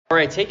All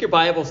right, take your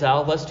Bibles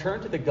out. Let's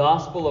turn to the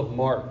Gospel of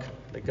Mark.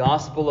 The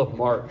Gospel of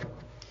Mark.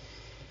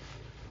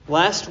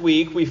 Last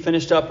week, we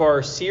finished up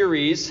our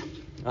series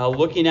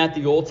looking at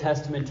the Old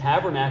Testament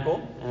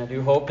tabernacle, and I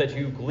do hope that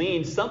you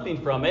gleaned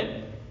something from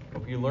it.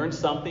 Hope you learned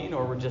something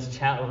or were just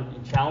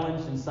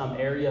challenged in some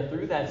area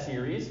through that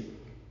series.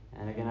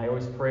 And again, I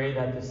always pray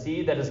that the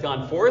seed that has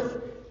gone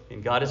forth,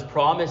 and God has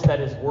promised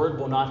that His word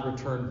will not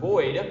return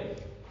void.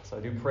 So I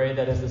do pray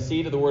that as the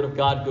seed of the Word of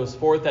God goes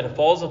forth, that it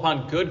falls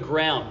upon good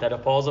ground, that it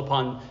falls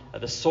upon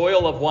the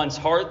soil of one's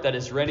heart that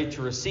is ready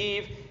to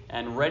receive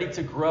and ready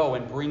to grow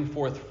and bring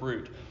forth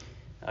fruit.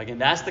 Again,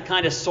 that's the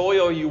kind of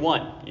soil you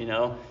want,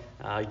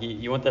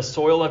 You want the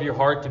soil of your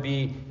heart to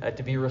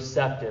be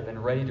receptive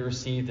and ready to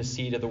receive the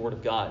seed of the Word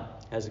of God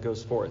as it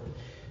goes forth.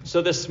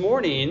 So this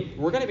morning,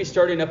 we're going to be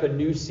starting up a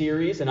new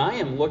series, and I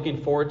am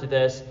looking forward to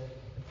this.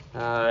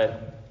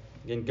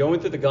 Again,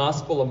 going through the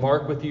Gospel of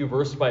Mark with you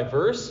verse by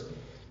verse.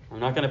 I'm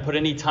not going to put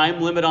any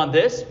time limit on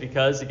this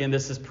because, again,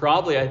 this is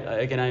probably,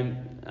 I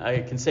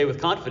can say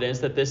with confidence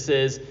that this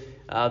is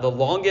the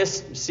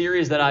longest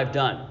series that I've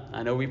done.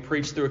 I know we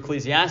preached through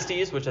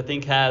Ecclesiastes, which I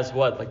think has,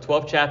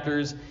 12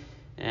 chapters,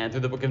 and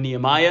through the book of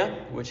Nehemiah,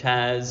 which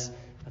has,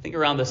 I think,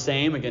 around the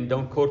same. Again,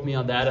 don't quote me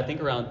on that. I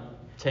think around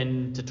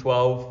 10 to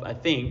 12, I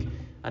think.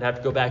 I'd have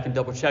to go back and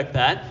double check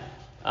that.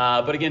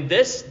 But again,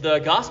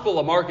 the Gospel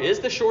of Mark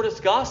is the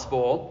shortest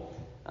Gospel,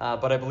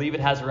 but I believe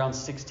it has around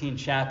 16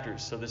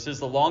 chapters. So this is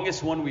the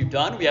longest one we've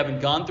done. We haven't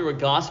gone through a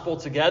gospel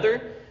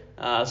together.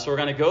 So we're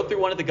going to go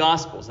through one of the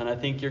Gospels. And I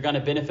think you're going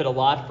to benefit a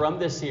lot from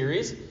this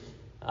series.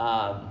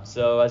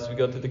 So as we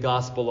go through the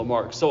Gospel of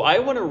Mark. So I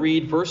want to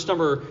read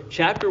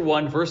chapter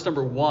 1, verse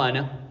number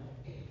 1.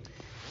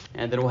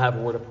 And then we'll have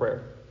a word of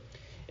prayer.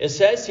 It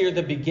says here,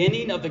 the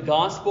beginning of the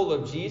Gospel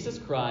of Jesus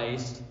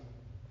Christ,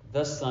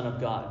 the Son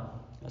of God.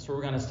 That's where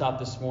we're going to stop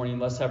this morning.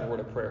 Let's have a word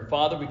of prayer.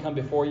 Father, we come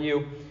before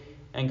you.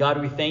 And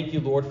God, we thank you,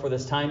 Lord, for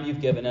this time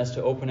you've given us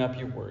to open up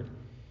your word.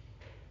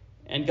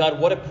 And God,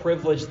 what a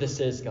privilege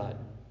this is, God.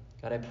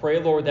 God, I pray,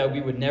 Lord, that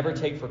we would never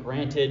take for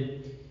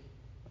granted,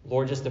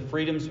 Lord, just the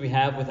freedoms we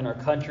have within our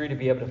country to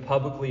be able to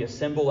publicly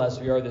assemble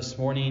as we are this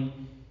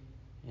morning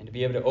and to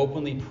be able to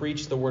openly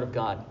preach the word of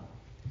God.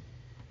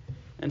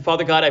 And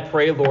Father God, I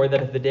pray, Lord,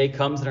 that if the day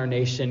comes in our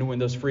nation when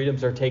those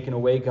freedoms are taken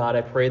away, God,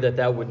 I pray that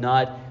that would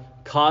not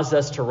cause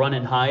us to run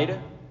and hide,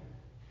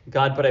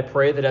 God, but I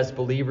pray that as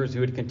believers we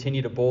would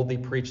continue to boldly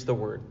preach the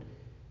word,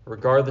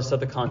 regardless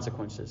of the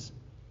consequences.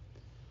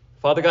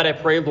 Father God, I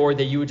pray, Lord,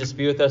 that you would just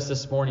be with us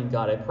this morning,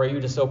 God. I pray you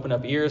would just open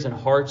up ears and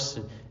hearts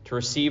to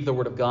receive the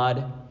word of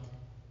God.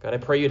 God, I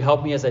pray you'd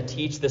help me as I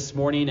teach this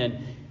morning. And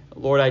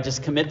Lord, I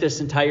just commit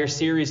this entire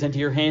series into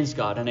your hands,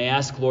 God. And I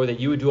ask, Lord, that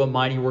you would do a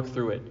mighty work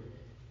through it.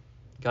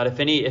 God, if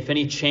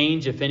any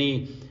change, if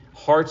any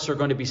hearts are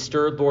going to be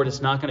stirred, Lord,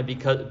 it's not going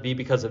to be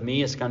because of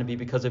me. It's going to be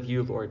because of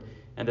you, Lord,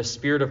 and the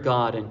Spirit of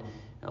God. And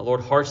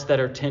Lord, hearts that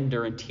are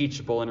tender and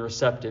teachable and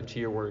receptive to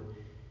your word.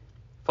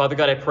 Father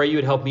God, I pray you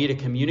would help me to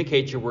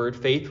communicate your word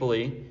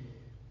faithfully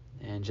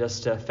and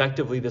just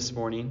effectively this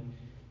morning.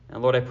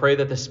 And Lord, I pray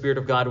that the Spirit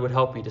of God would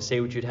help me to say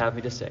what you'd have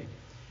me to say.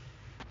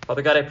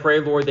 Father God, I pray,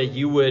 Lord, that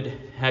you would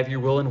have your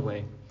will and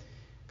way.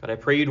 God, I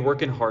pray you'd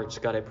work in hearts.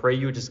 God, I pray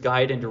you would just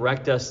guide and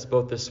direct us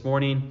both this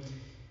morning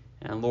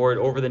and, Lord,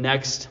 over the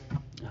next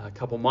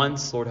couple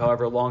months, Lord,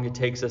 however long it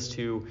takes us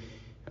to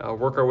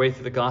work our way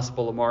through the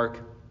Gospel of Mark.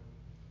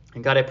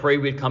 And God, I pray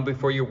we'd come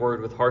before your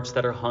word with hearts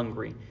that are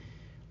hungry.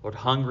 Lord,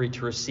 hungry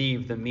to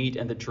receive the meat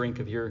and the drink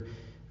of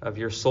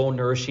your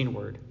soul-nourishing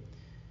word.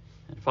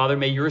 And Father,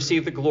 may you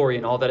receive the glory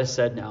in all that is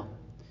said now.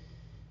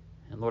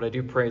 And Lord, I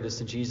do pray this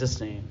in Jesus'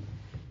 name.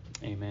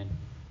 Amen.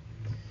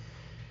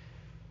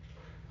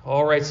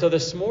 All right, so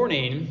this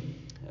morning,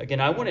 again,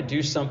 I want to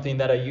do something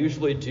that I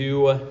usually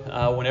do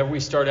whenever we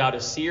start out a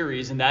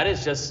series, and that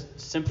is just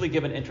simply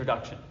give an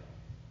introduction.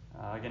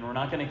 Again, we're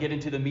not going to get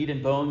into the meat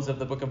and bones of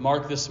the book of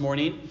Mark this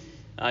morning.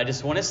 I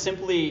just want to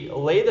simply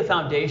lay the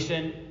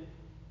foundation,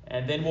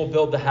 and then we'll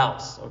build the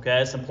house.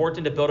 Okay, it's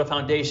important to build a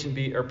foundation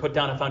or put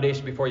down a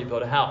foundation before you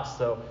build a house.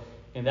 So,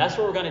 and that's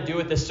what we're going to do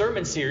with this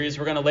sermon series.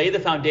 We're going to lay the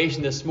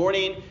foundation this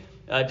morning.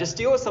 Just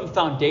deal with some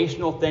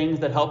foundational things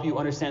that help you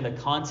understand the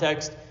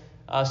context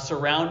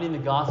surrounding the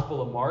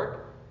Gospel of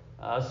Mark,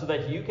 so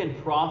that you can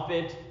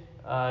profit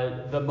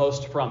the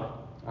most from it.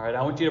 All right,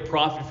 I want you to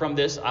profit from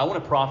this. I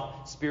want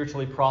to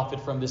spiritually profit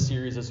from this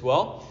series as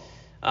well.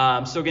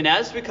 So again,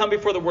 as we come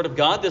before the Word of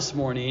God this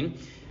morning,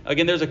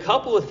 again, there's a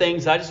couple of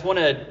things I just want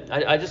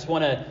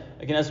to,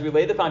 again, as we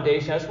lay the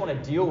foundation, I just want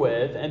to deal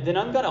with. And then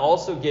I'm going to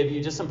also give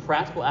you just some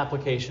practical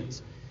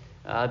applications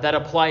that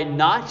apply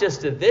not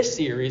just to this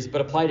series, but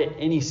apply to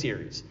any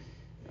series,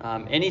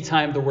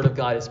 anytime the Word of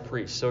God is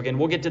preached. So again,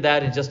 we'll get to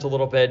that in just a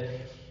little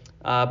bit.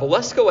 But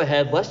let's go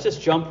ahead. Let's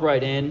just jump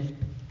right in.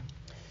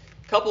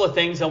 A couple of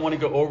things I want to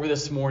go over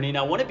this morning.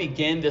 I want to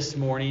begin this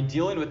morning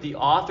dealing with the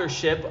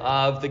authorship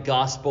of the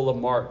Gospel of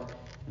Mark.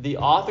 The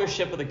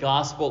authorship of the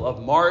Gospel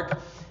of Mark.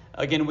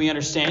 Again,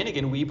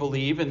 we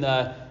believe in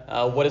the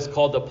what is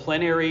called the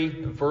plenary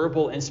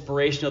verbal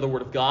inspiration of the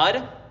Word of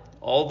God.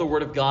 All the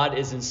Word of God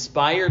is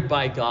inspired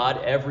by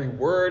God. Every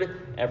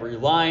word, every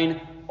line,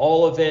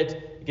 all of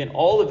it. Again,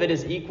 all of it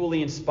is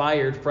equally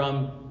inspired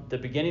from the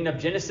beginning of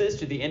Genesis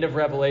to the end of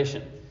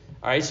Revelation.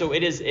 All right, so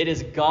it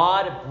is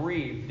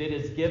God-breathed. It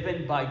is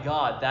given by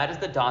God. That is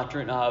the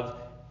doctrine of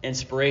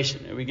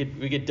inspiration. And we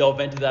could delve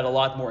into that a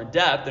lot more in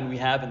depth than we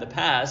have in the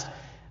past.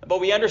 But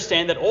we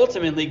understand that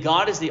ultimately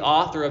God is the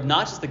author of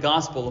not just the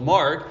Gospel of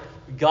Mark.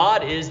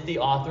 God is the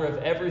author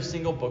of every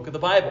single book of the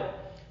Bible.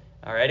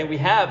 All right, and we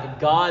have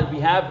God,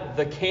 we have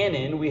the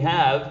canon, we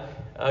have,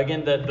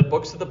 again, the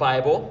books of the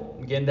Bible,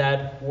 again,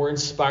 that were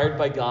inspired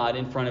by God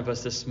in front of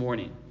us this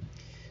morning.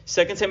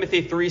 2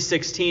 Timothy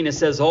 3:16, it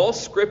says, all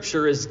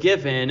Scripture is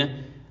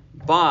given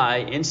by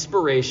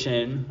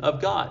inspiration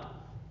of God.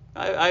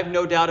 I have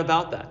no doubt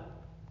about that.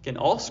 Again,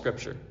 all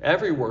Scripture,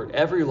 every word,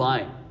 every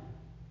line,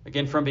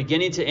 again, from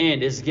beginning to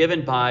end, is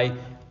given by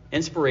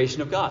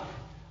inspiration of God.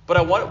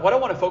 But what I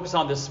want to focus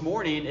on this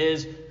morning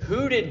is,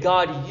 who did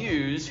God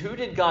use, who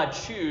did God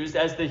choose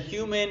as the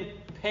human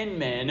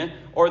penman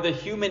or the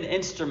human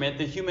instrument,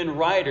 the human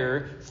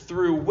writer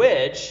through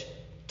which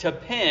to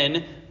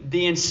pen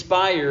the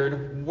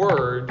inspired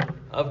Word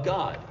of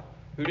God?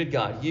 Who did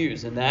God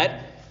use? And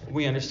that,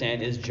 we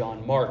understand, is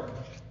John Mark.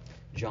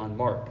 John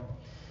Mark.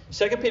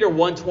 2 Peter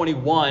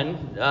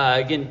 1:21,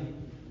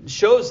 again,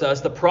 shows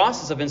us the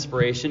process of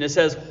inspiration. It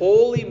says,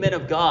 holy men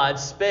of God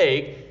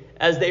spake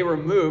as they were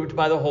moved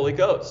by the Holy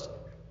Ghost.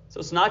 So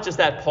it's not just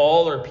that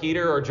Paul or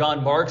Peter or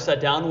John Mark sat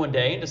down one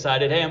day and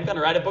decided, hey, I'm going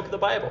to write a book of the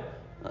Bible.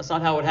 That's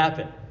not how it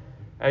happened.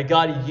 All right,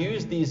 God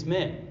used these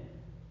men.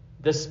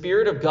 The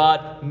Spirit of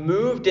God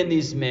moved in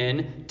these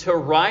men to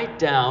write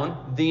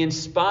down the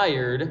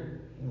inspired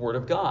Word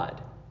of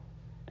God.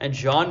 And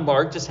John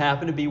Mark just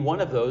happened to be one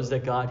of those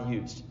that God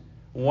used.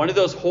 One of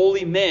those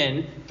holy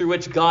men through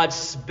which God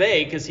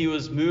spake as he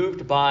was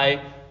moved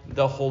by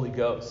the Holy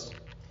Ghost.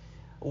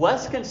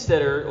 Let's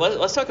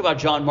talk about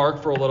John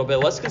Mark for a little bit.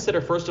 Let's consider,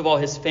 first of all,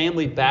 his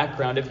family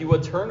background. If you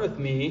would turn with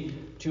me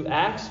to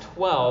Acts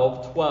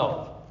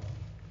 12:12.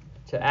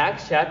 To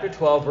Acts chapter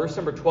 12, verse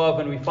number 12.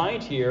 And we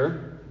find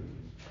here,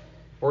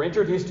 we're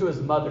introduced to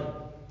his mother.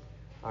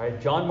 All right,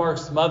 John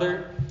Mark's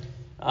mother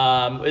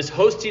is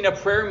hosting a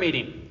prayer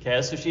meeting.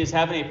 Okay, so she is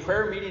having a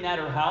prayer meeting at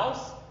her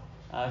house.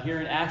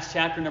 Here in Acts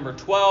chapter number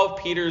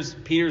 12,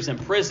 Peter's in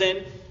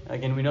prison.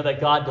 Again, we know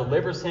that God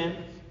delivers him.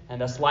 And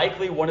that's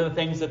likely one of the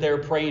things that they were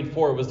praying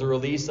for was the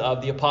release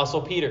of the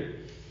Apostle Peter.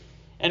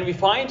 And we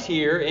find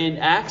here in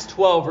Acts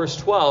 12, verse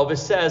 12, it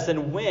says,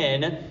 and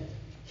when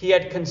he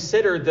had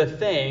considered the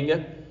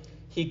thing,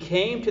 he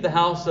came to the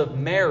house of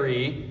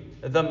Mary,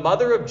 the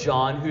mother of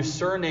John, whose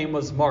surname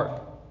was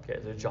Mark.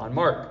 Okay, so John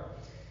Mark.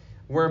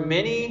 Where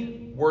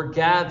many were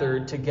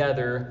gathered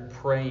together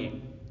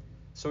praying.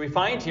 So we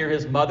find here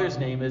his mother's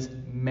name is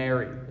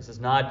Mary. This is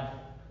not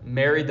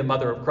Mary, the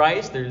mother of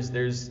Christ.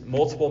 There's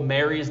multiple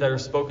Marys that are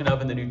spoken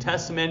of in the New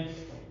Testament.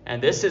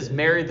 And this is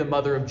Mary, the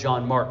mother of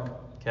John Mark.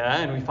 Okay,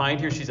 and we find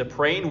here she's a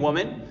praying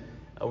woman.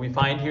 We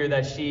find here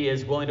that she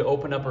is willing to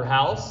open up her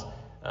house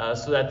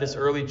so that this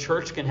early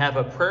church can have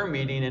a prayer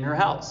meeting in her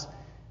house.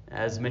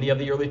 As many of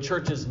the early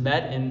churches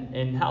met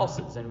in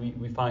houses. And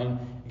we find,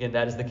 again,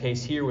 that is the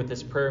case here with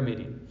this prayer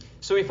meeting.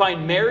 So we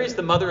find Mary's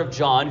the mother of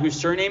John, whose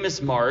surname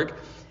is Mark.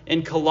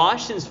 In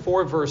Colossians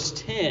 4, verse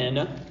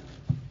 10,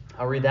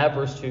 I'll read that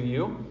verse to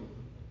you,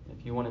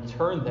 if you want to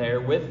turn there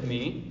with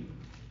me.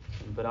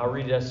 But I'll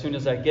read it as soon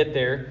as I get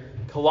there.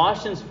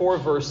 Colossians 4,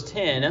 verse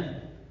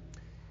 10,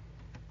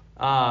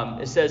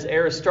 it says,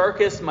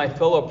 Aristarchus, my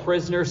fellow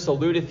prisoner,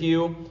 saluteth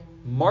you.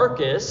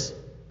 Marcus,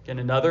 again,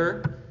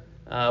 another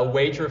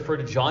way to refer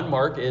to John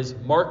Mark is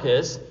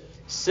Marcus,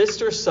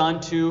 sister son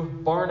to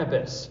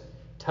Barnabas,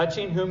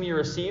 touching whom you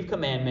receive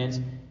commandments.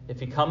 If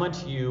he come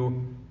unto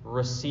you,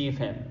 receive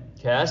him.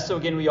 Okay, so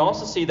again, we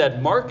also see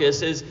that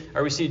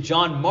we see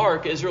John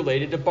Mark is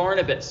related to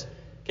Barnabas.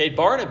 Okay,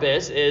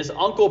 Barnabas is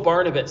Uncle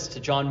Barnabas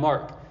to John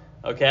Mark.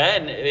 Okay,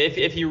 and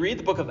if you read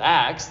the book of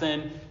Acts,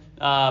 then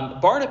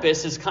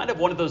Barnabas is kind of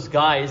one of those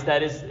guys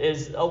that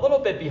is a little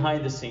bit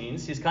behind the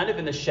scenes. He's kind of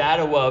in the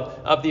shadow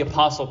of the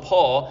Apostle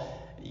Paul.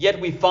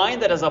 Yet we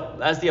find that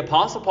as the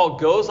Apostle Paul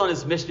goes on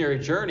his missionary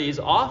journeys,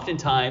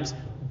 oftentimes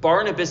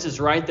Barnabas is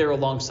right there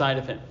alongside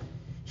of him.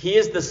 He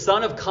is the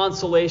son of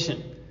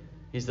consolation.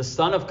 He's the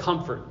son of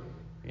comfort.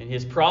 And he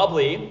is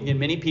probably, and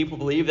many people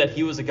believe that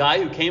he was a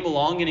guy who came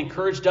along and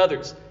encouraged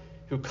others,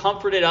 who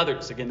comforted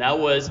others. Again, that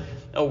was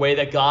a way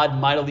that God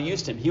mightily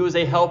used him. He was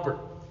a helper.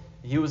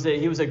 He was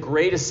a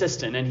great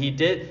assistant. And he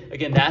did,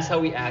 again, that's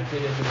how he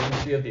acted in the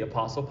ministry of the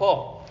Apostle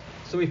Paul.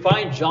 So we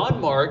find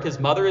John Mark, his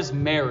mother is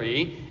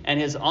Mary, and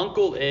his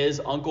uncle is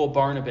Uncle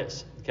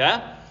Barnabas.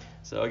 Okay?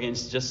 So again,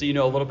 just so you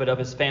know a little bit of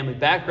his family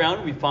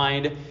background, we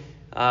find,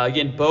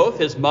 again, both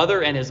his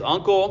mother and his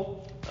uncle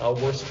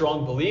were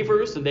strong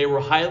believers, and they were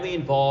highly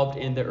involved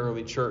in the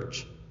early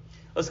church.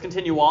 Let's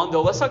continue on,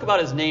 though. Let's talk about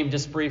his name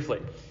just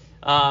briefly.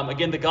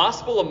 Again, the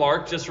Gospel of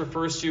Mark just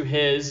refers to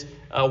his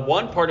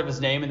one part of his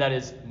name, and that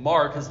is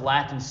Mark, his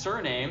Latin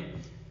surname.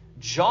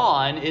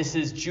 John is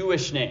his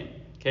Jewish name.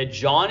 Okay,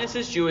 John is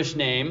his Jewish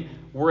name.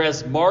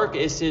 whereas Mark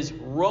is his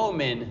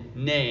Roman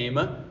name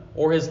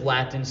or his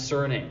Latin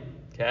surname.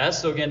 Okay,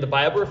 so again, the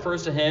Bible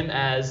refers to him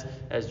as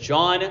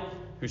John,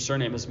 whose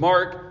surname is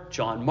Mark,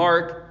 John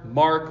Mark,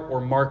 Mark,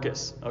 or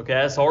Marcus. Okay,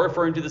 that's all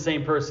referring to the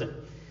same person.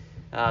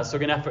 So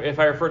again, if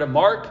I refer to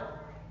Mark,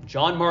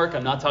 John Mark,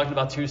 I'm not talking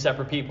about two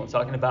separate people. I'm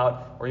talking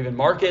about, or even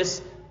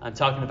Marcus, I'm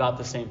talking about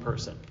the same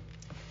person.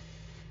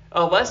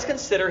 Let's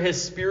consider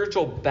his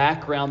spiritual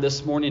background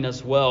this morning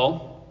as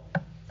well.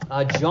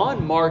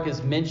 John Mark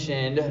is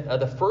mentioned,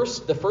 the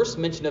first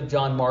mention of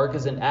John Mark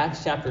is in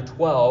Acts chapter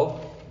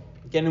 12.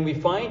 Again, we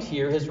find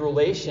here his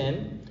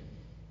relation,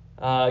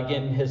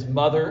 his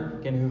mother,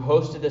 who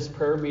hosted this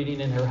prayer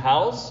meeting in her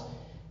house.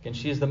 Again,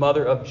 she is the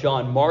mother of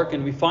John Mark.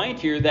 And we find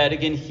here that,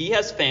 again, he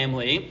has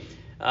family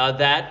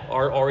that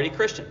are already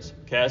Christians.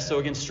 Okay, so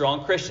again,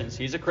 strong Christians.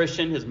 He's a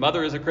Christian. His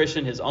mother is a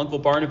Christian. His uncle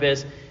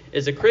Barnabas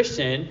is a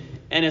Christian.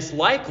 And it's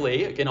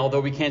likely, again,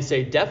 although we can't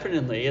say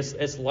definitely,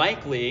 it's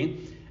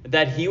likely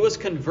that he was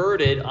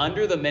converted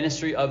under the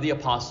ministry of the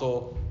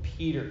Apostle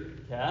Peter.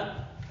 Okay?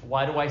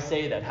 Why do I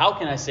say that? How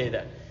can I say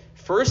that?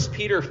 1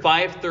 Peter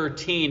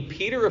 5:13,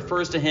 Peter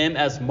refers to him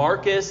as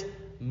Marcus,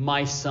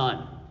 my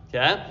son.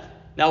 Okay?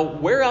 Now,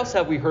 where else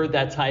have we heard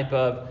that type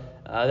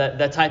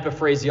of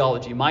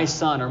phraseology? My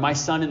son, or my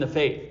son in the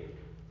faith.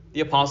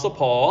 The Apostle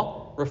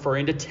Paul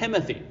referring to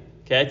Timothy.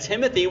 Okay,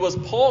 Timothy was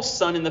Paul's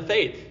son in the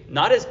faith,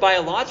 not his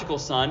biological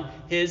son,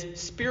 his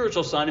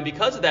spiritual son. And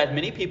because of that,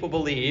 many people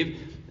believe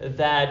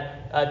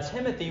that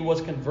Timothy was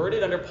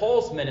converted under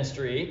Paul's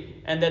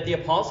ministry, and that the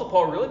Apostle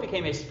Paul really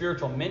became a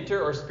spiritual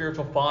mentor or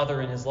spiritual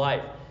father in his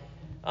life.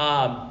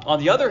 On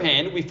the other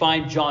hand, we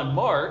find John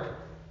Mark.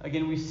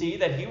 Again, we see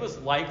that he was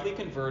likely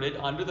converted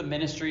under the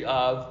ministry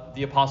of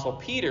the Apostle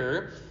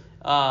Peter.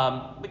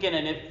 Again,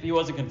 and if he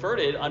wasn't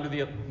converted under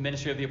the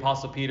ministry of the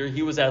Apostle Peter,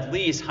 he was at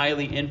least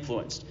highly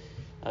influenced.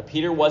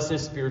 Peter was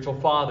his spiritual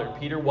father.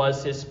 Peter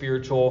was his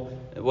spiritual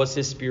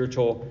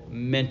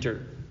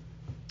mentor.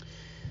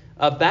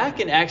 Back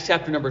in Acts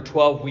chapter number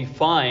 12, we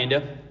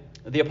find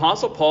the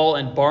Apostle Paul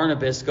and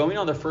Barnabas going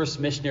on their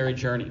first missionary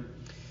journey.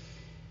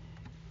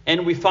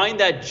 And we find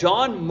that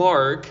John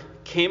Mark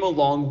came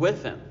along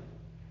with them.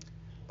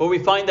 But we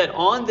find that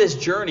on this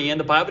journey, and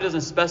the Bible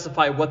doesn't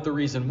specify what the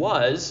reason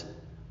was,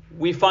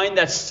 we find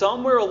that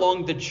somewhere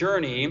along the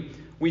journey,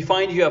 we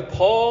find you have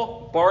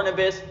Paul,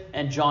 Barnabas,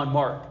 and John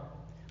Mark.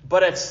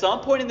 But at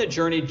some point in the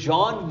journey,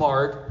 John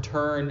Mark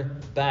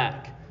turned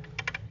back.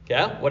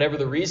 Okay? Whatever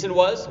the reason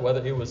was,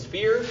 whether it was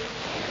fear,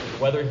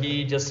 whether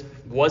he just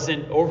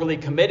wasn't overly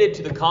committed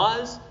to the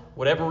cause,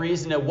 whatever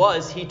reason it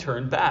was, he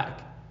turned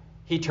back.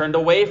 He turned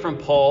away from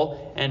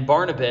Paul and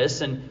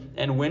Barnabas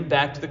and went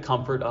back to the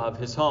comfort of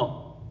his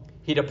home.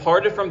 He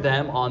departed from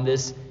them on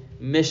this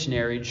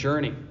missionary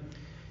journey.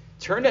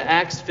 Turn to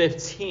Acts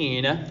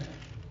 15.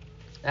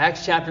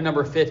 Acts chapter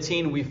number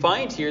 15, we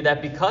find here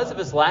that because of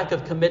his lack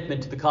of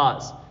commitment to the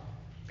cause,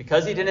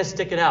 because he didn't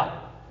stick it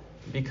out,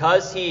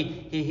 because he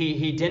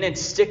didn't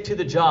stick to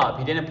the job,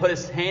 he didn't put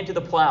his hand to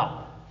the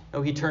plow,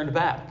 no, he turned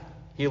back.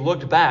 He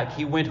looked back.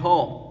 He went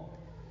home.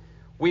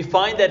 We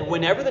find that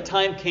whenever the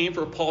time came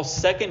for Paul's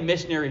second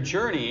missionary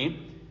journey,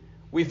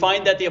 we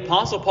find that the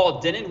Apostle Paul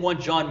didn't want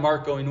John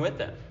Mark going with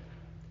them.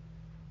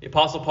 The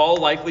Apostle Paul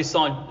likely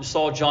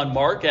saw John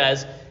Mark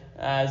as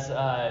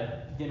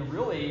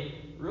really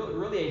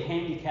a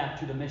handicap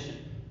to the mission,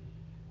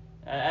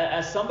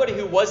 as somebody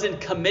who wasn't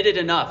committed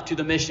enough to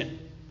the mission.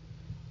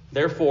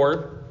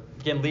 Therefore,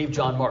 again, leave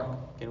John Mark.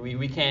 Again,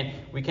 we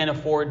can't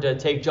afford to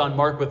take John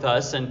Mark with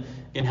us and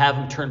have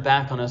him turn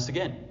back on us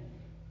again.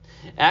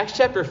 Acts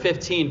chapter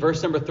 15,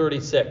 verse number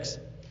 36.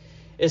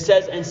 It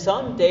says, "And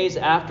some days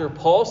after,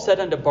 Paul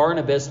said unto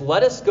Barnabas,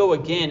 Let us go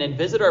again and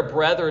visit our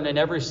brethren in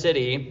every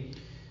city,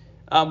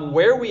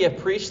 where we have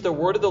preached the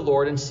word of the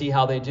Lord, and see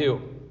how they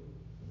do.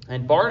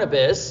 And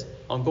Barnabas,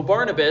 Uncle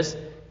Barnabas,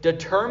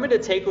 determined to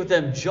take with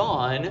them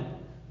John,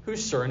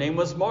 whose surname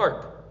was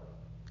Mark."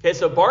 Okay,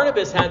 so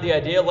Barnabas had the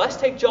idea, let's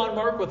take John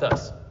Mark with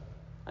us.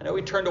 I know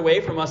he turned away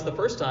from us the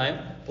first time,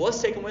 but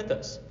let's take him with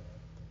us.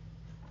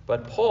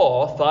 But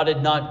Paul thought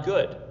it not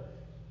good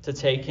to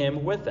take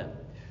him with them,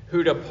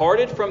 who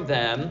departed from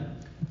them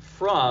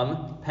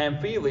from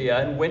Pamphylia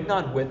and went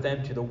not with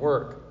them to the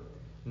work.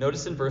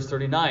 Notice in verse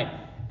 39,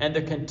 "And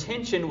the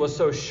contention was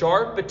so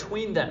sharp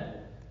between them,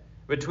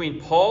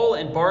 between Paul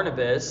and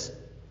Barnabas,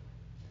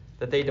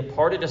 that they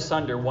departed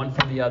asunder one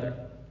from the other.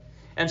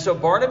 And so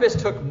Barnabas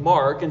took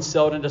Mark and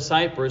sailed into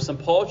Cyprus, and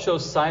Paul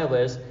chose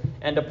Silas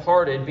and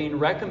departed, being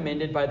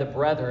recommended by the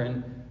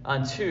brethren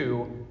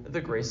unto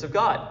the grace of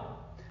God."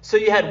 So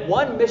you had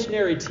one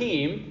missionary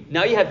team.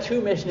 Now you have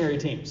two missionary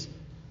teams.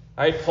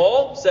 All right,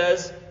 Paul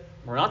says,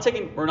 we're not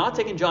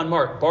taking John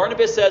Mark.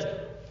 Barnabas says,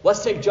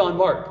 let's take John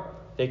Mark.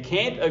 They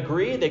can't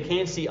agree. They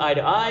can't see eye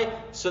to eye,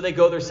 so they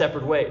go their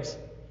separate ways.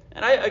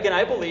 And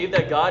I believe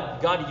that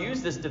God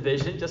used this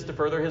division just to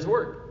further his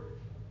work.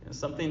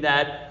 Something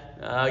that,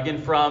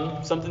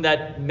 from something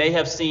that may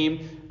have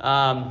seemed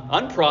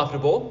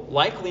unprofitable,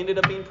 likely ended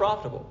up being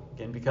profitable.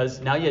 Again, because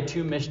now you had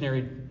two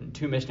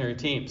missionary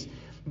teams.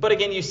 But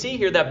again, you see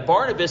here that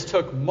Barnabas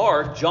took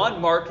Mark,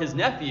 John Mark, his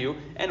nephew,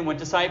 and went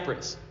to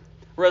Cyprus.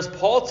 Whereas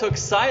Paul took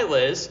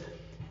Silas,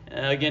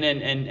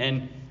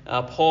 and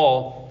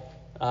Paul,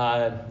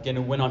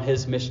 went on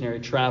his missionary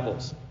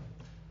travels.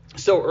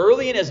 So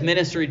early in his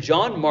ministry,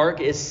 John Mark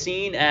is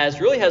seen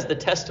as, really has the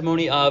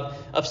testimony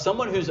of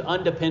someone who's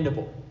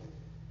undependable.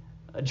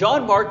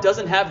 John Mark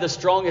doesn't have the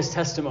strongest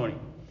testimony.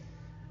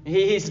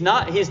 He's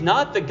not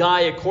the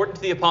guy, according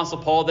to the Apostle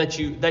Paul, that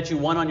you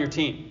want on your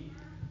team.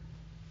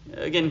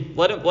 Again,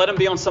 let him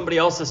be on somebody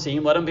else's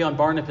team. Let him be on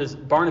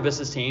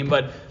Barnabas's team.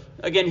 But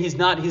again, he's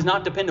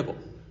not dependable.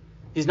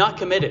 He's not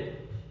committed.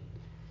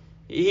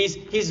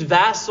 He's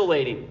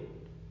vacillating.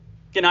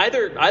 Can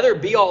either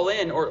be all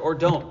in or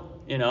don't.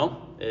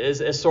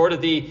 Is sort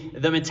of the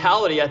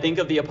mentality, I think,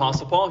 of the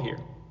Apostle Paul here.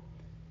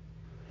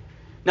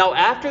 Now,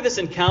 after this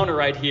encounter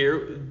right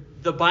here,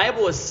 the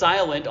Bible is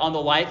silent on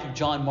the life of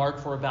John Mark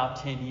for about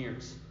 10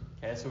 years.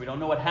 Okay, so we don't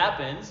know what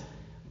happens.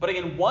 But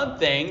again, one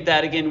thing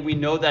that, we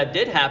know that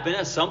did happen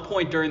at some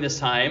point during this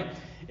time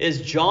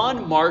is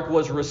John Mark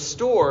was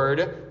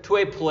restored to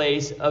a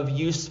place of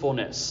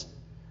usefulness.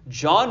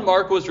 John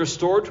Mark was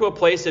restored to a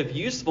place of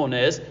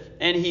usefulness,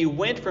 and he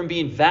went from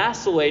being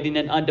vacillating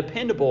and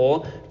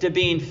undependable to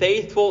being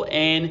faithful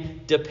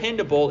and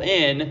dependable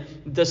in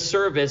the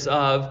service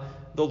of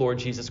the Lord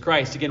Jesus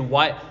Christ.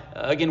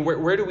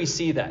 Where do we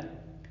see that?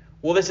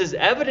 Well, this is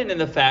evident in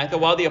the fact that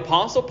while the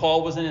Apostle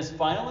Paul was in his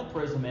final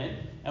imprisonment,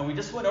 and we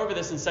just went over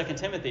this in 2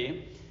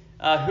 Timothy,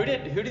 who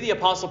did the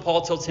Apostle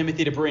Paul tell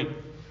Timothy to bring?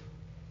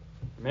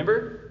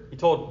 Remember?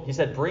 He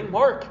said, bring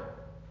Mark.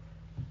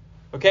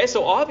 Okay,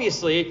 so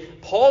obviously,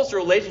 Paul's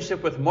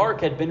relationship with Mark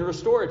had been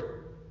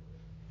restored.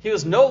 He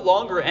was no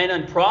longer an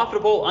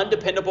unprofitable,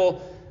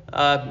 undependable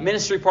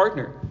ministry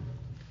partner.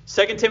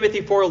 2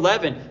 Timothy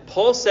 4:11,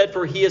 Paul said,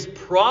 for he is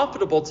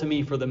profitable to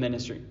me for the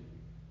ministry.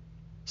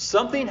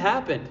 Something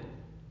happened.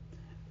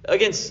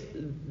 Again,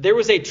 there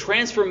was a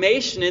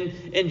transformation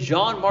in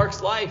John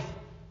Mark's life,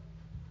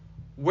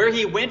 where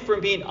he went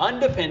from being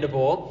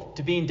undependable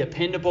to being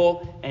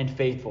dependable and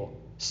faithful.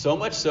 So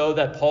much so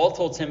that Paul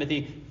told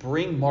Timothy,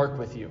 bring Mark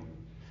with you,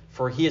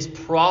 for he is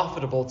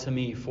profitable to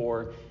me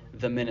for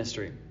the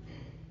ministry.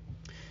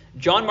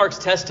 John Mark's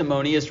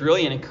testimony is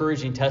really an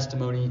encouraging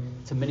testimony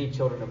to many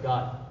children of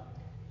God.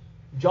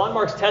 John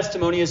Mark's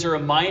testimony is a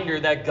reminder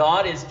that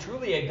God is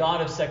truly a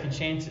God of second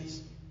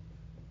chances.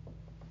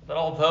 That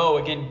although,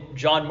 again,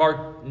 John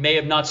Mark may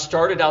have not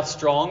started out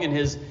strong in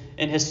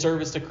his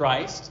service to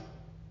Christ,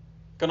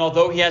 and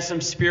although he has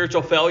some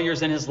spiritual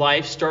failures in his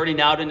life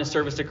starting out in his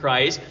service to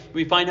Christ,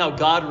 we find how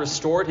God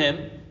restored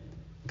him,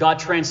 God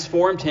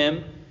transformed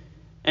him,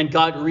 and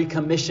God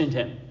recommissioned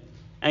him.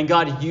 And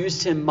God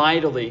used him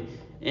mightily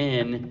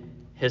in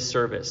his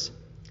service.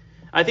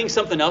 I think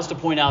something else to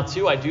point out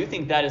too, I do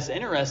think that is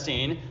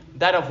interesting,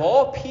 that of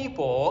all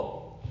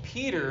people,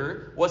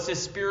 Peter was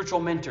his spiritual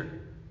mentor.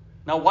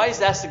 Now, why is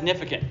that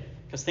significant?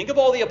 Because think of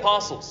all the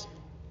apostles.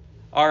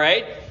 All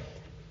right?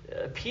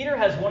 Peter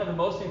has one of the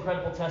most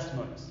incredible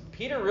testimonies.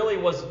 Peter really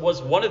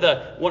was one of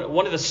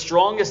the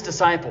strongest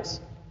disciples.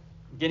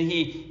 Again,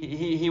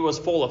 he was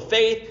full of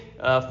faith,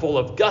 full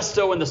of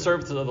gusto in the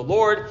service of the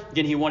Lord.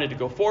 Again, he wanted to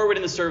go forward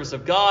in the service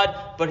of God,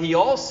 but he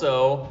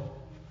also,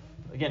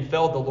 again,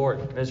 failed the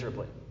Lord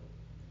miserably.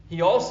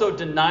 He also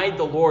denied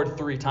the Lord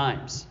 3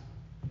 times.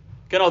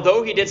 Again,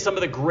 although he did some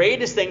of the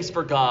greatest things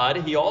for God,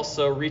 he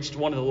also reached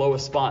one of the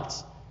lowest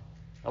spots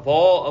of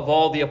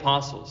all the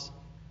apostles.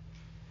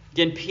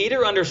 Again,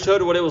 Peter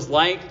understood what it was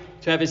like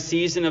to have a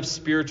season of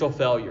spiritual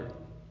failure.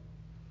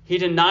 He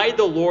denied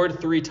the Lord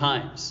 3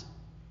 times.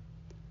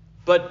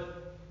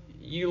 But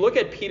you look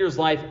at Peter's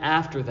life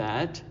after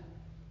that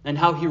and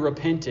how he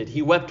repented.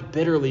 He wept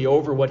bitterly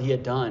over what he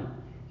had done.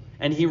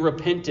 And he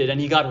repented and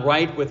he got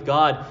right with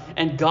God.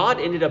 And God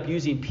ended up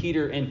using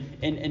Peter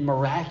in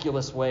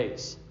miraculous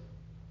ways.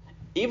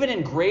 Even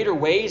in greater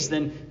ways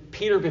than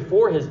Peter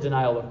before his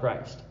denial of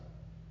Christ.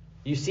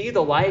 You see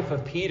the life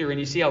of Peter and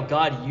you see how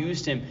God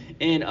used him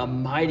in a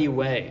mighty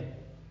way.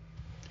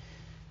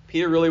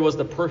 Peter really was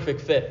the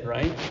perfect fit,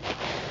 right?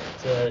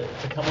 To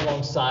come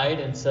alongside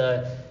and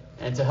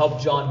to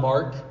help John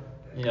Mark,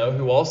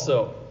 who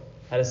also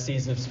had a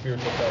season of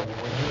spiritual failure,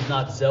 where he was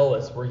not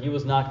zealous, where he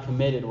was not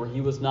committed, where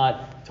he was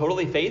not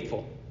totally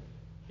faithful,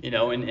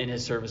 in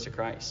his service to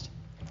Christ.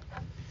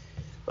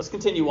 Let's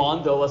continue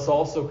on, though. Let's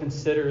also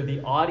consider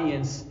the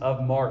audience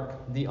of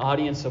Mark. The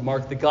audience of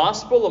Mark. The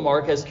Gospel of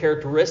Mark has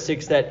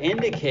characteristics that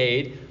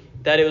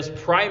indicate that it was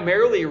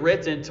primarily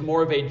written to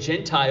more of a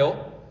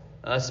Gentile,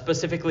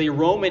 specifically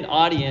Roman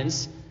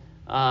audience.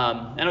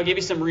 And I'll give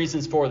you some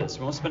reasons for this.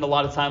 We won't spend a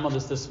lot of time on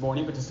this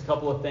morning, but just a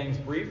couple of things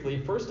briefly.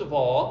 First of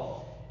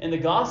all, in the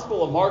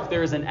Gospel of Mark,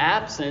 there is an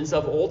absence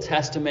of Old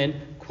Testament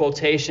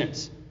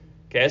quotations.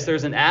 Okay, so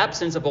there's an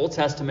absence of Old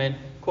Testament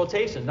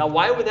quotations. Now,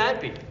 why would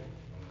that be?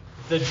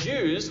 The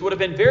Jews would have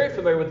been very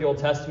familiar with the Old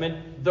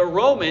Testament. The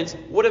Romans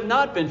would have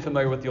not been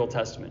familiar with the Old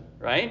Testament,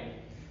 right?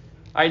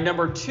 All right,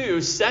 number 2,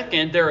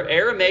 second, there are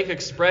Aramaic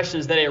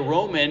expressions that a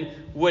Roman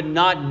would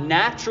not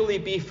naturally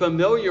be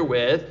familiar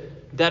with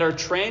that are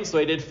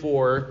translated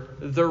for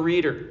the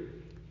reader.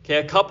 Okay,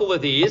 a couple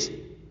of these.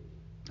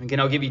 Again,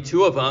 I'll give you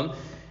two of them.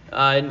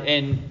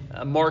 In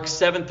Mark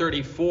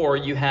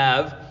 7:34, you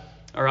have,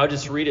 or I'll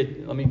just read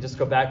it. Let me just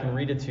go back and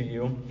read it to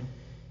you.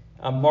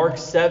 Mark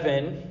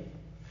 7,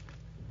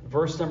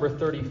 verse number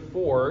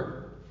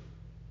 34.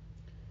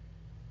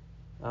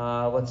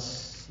 Let's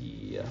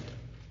see.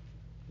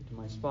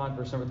 My spot,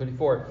 verse number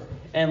 34.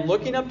 And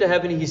looking up to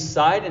heaven, he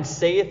sighed and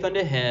saith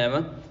unto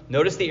him,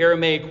 notice the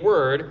Aramaic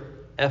word,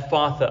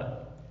 Ephphatha,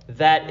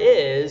 that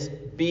is,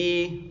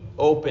 be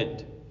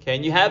opened. Okay,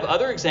 and you have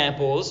other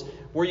examples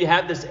where you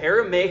have this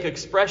Aramaic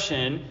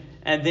expression,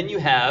 and then you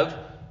have,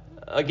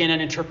 again,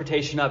 an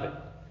interpretation of it.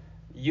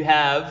 You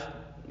have,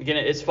 again,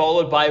 it's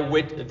followed by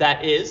which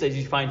that is, as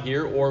you find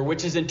here, or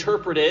which is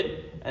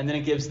interpreted, and then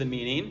it gives the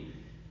meaning.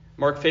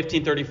 Mark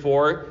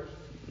 15:34.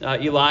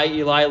 Eli,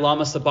 Eli,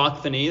 lama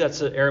sabachthani,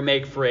 that's an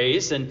Aramaic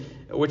phrase, and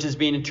which is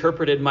being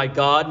interpreted, my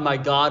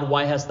God,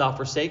 why hast thou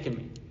forsaken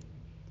me?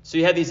 So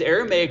you have these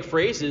Aramaic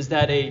phrases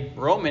that a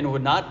Roman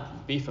would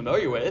not be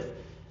familiar with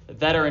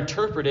that are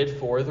interpreted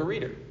for the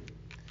reader.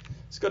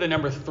 Let's go to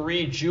number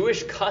 3.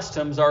 Jewish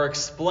customs are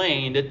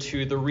explained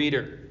to the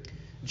reader.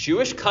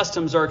 Jewish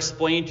customs are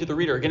explained to the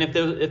reader. Again,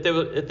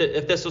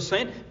 if this was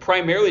sent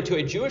primarily to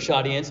a Jewish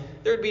audience,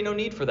 there would be no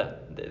need for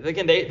that.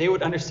 Again, they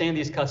would understand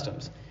these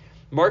customs.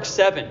 Mark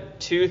 7,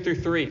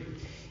 2-3.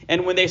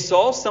 And when they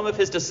saw some of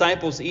his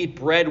disciples eat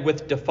bread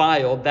with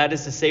defiled, that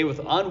is to say, with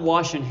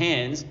unwashed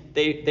hands,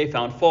 they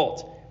found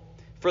fault.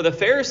 For the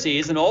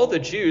Pharisees and all the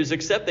Jews,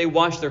 except they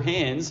wash their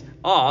hands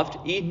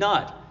oft, eat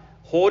not,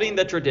 holding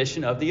the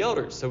tradition of the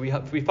elders. So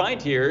we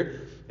find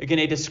here, again,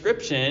 a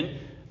description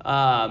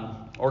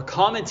or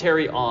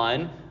commentary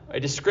on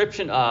a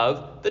description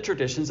of the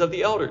traditions of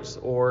the elders,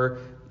 or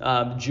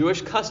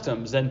Jewish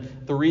customs,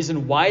 and the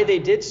reason why they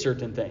did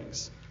certain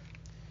things.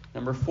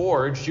 Number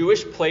 4,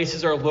 Jewish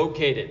places are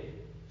located.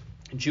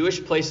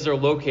 Jewish places are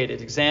located.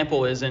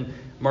 Example is in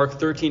Mark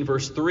 13,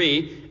 verse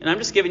 3. And I'm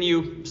just giving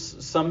you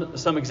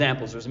some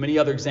examples. There's many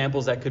other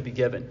examples that could be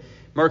given.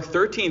 Mark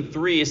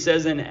 13:3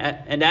 says,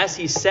 and as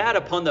he sat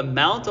upon the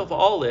Mount of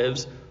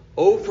Olives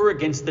over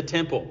against the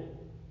temple.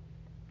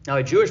 Now,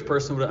 a Jewish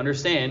person would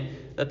understand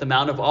that the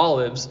Mount of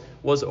Olives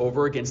was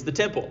over against the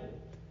temple.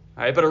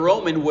 All right, but a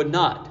Roman would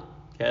not.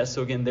 Okay,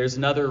 so again, there's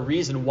another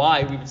reason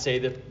why we would say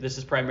that this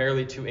is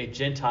primarily to a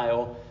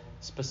Gentile,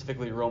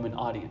 specifically Roman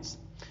audience.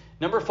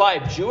 Number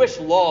 5, Jewish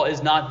law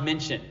is not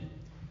mentioned.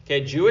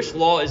 Okay, Jewish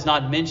law is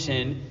not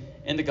mentioned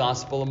in the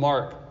Gospel of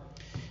Mark.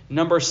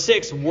 Number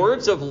 6,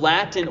 words of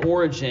Latin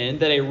origin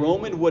that a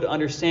Roman would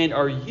understand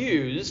are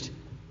used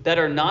that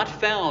are not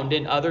found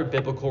in other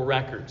biblical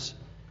records.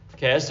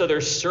 Okay, so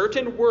there's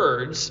certain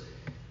words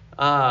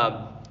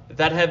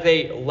that have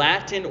a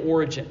Latin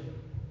origin.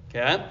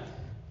 Okay,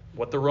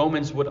 what the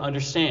Romans would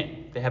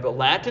understand. They have a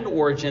Latin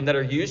origin that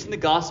are used in the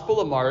Gospel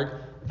of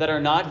Mark that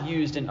are not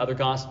used in other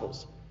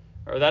Gospels,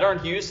 or that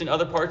aren't used in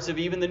other parts of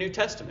even the New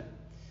Testament.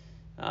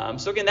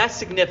 So again, that's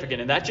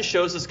significant, and that just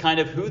shows us kind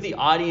of who the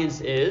audience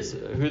is,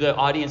 who the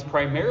audience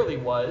primarily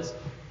was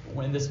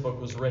when this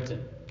book was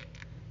written.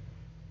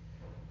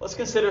 Let's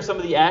consider some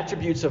of the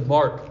attributes of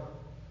Mark.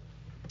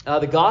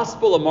 The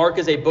Gospel of Mark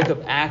is a book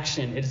of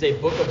action. It is a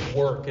book of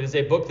work. It is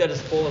a book that is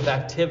full of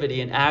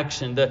activity and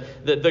action.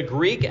 The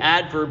Greek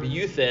adverb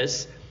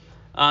euthys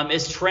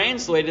is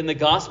translated in the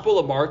Gospel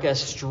of Mark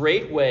as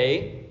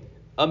straightway,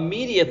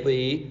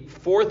 immediately,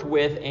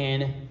 forthwith,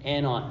 and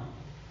anon.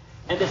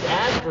 And this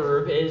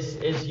adverb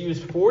is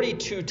used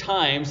 42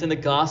 times in the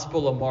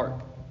Gospel of Mark.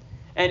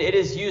 And it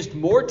is used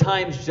more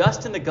times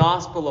just in the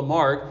Gospel of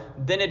Mark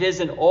than it is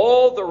in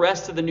all the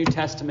rest of the New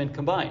Testament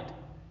combined.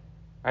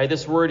 All right,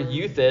 this word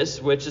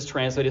euthys, which is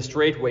translated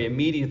straightway,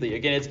 immediately.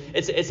 Again,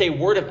 it's a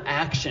word of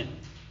action.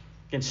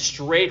 Again,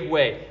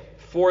 straightway,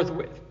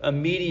 forthwith,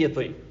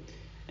 immediately.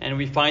 And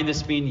we find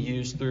this being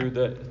used through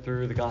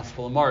the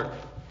Gospel of Mark.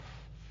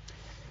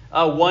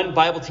 One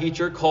Bible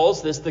teacher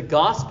calls this the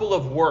gospel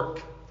of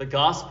work. The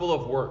gospel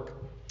of work.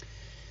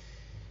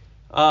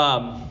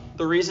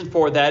 The reason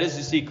for that is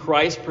you see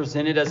Christ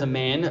presented as a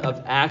man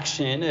of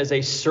action, as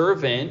a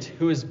servant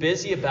who is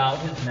busy about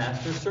his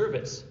master's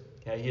service.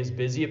 Okay, he is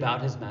busy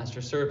about his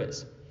master's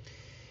service.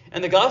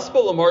 And the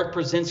Gospel of Mark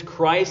presents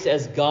Christ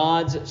as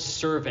God's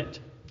servant.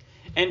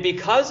 And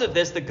because of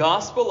this, the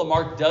Gospel of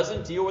Mark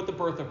doesn't deal with the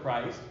birth of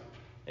Christ.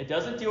 It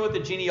doesn't deal with the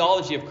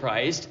genealogy of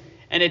Christ.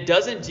 And it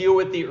doesn't deal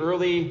with the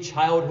early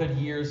childhood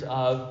years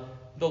of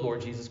the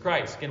Lord Jesus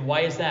Christ. Again,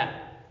 why is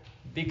that?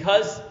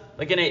 Because,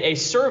 again, a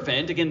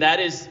servant, again, that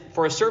is,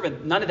 for a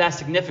servant, none of that's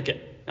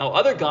significant. Now,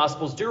 other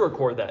Gospels do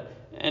record that,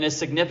 and it's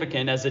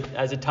significant as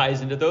it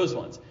ties into those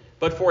ones.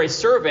 But for a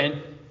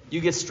servant,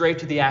 you get straight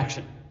to the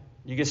action.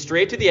 You get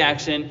straight to the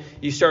action.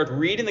 You start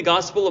reading the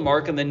Gospel of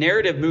Mark, and the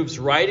narrative moves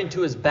right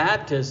into his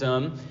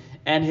baptism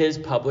and his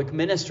public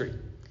ministry,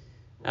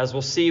 as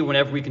we'll see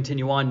whenever we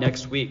continue on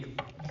next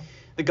week.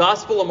 The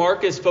Gospel of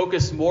Mark is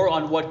focused more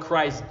on what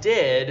Christ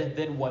did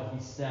than what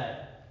he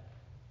said.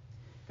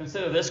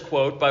 Consider this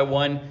quote by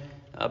one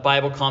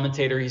Bible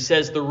commentator. He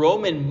says, "The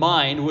Roman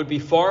mind would be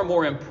far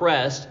more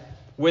impressed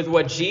with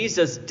what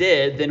Jesus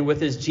did than with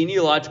his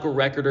genealogical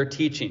record or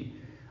teaching.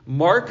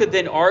 Mark could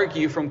then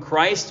argue from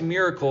Christ's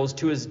miracles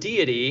to his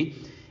deity,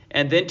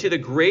 and then to the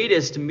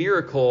greatest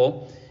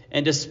miracle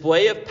and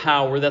display of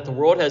power that the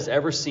world has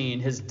ever seen,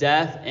 his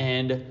death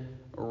and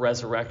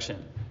resurrection.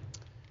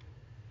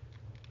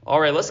 All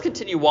right, let's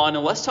continue on,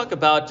 and let's talk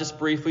about just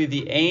briefly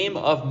the aim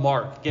of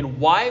Mark. Again,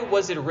 why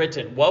was it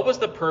written? What was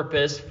the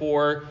purpose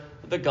for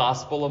the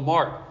Gospel of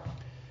Mark?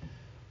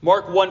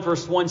 Mark 1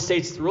 verse 1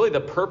 states really the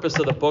purpose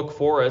of the book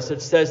for us.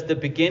 It says, the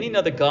beginning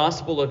of the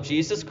gospel of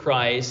Jesus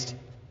Christ,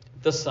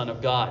 the Son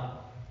of God.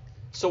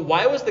 So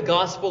why was the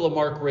Gospel of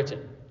Mark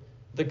written?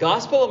 The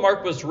Gospel of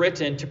Mark was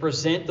written to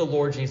present the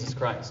Lord Jesus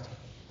Christ.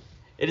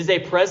 It is a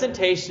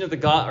presentation of the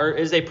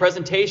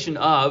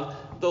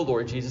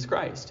Lord Jesus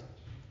Christ.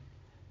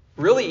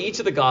 Really, each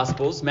of the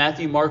Gospels,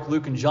 Matthew, Mark,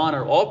 Luke, and John,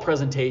 are all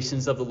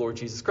presentations of the Lord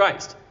Jesus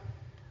Christ.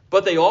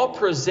 But they all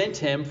present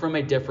him from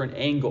a different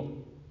angle.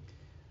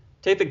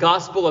 Take the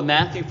Gospel of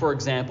Matthew, for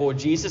example.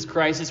 Jesus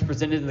Christ is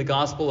presented in the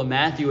Gospel of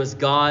Matthew as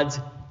God's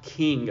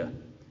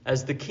king,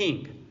 as the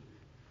king.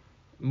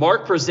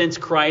 Mark presents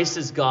Christ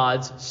as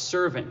God's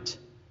servant.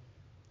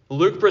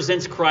 Luke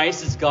presents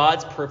Christ as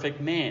God's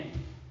perfect man.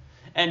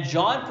 And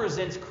John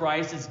presents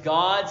Christ as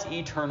God's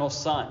eternal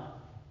Son.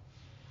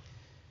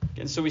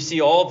 And so we see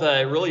all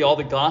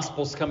the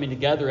Gospels coming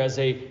together as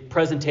a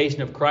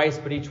presentation of Christ,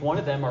 but each one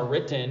of them are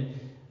written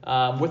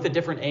with a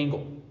different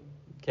angle.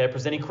 Okay,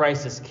 presenting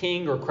Christ as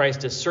king, or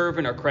Christ as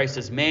servant, or Christ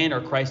as man, or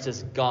Christ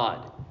as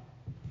God,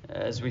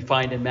 as we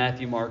find in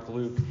Matthew, Mark,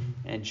 Luke,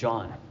 and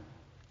John.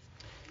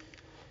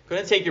 Go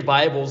ahead and take your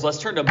Bibles. Let's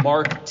turn to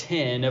Mark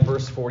 10,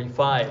 verse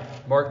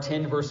 45. Mark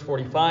 10, verse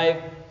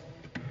 45.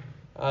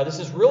 This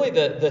is really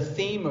the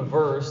theme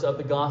verse of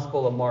the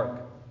Gospel of Mark.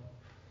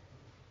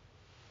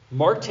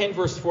 Mark 10,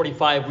 verse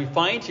 45, we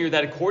find here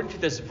that according to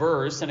this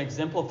verse and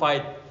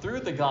exemplified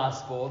through the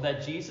Gospel,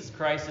 that Jesus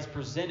Christ is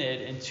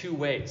presented in two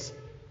ways.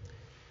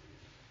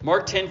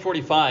 Mark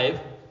 10:45.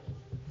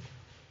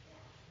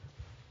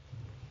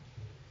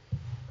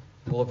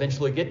 We'll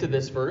eventually get to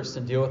this verse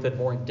and deal with it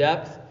more in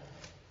depth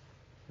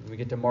when we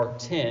get to Mark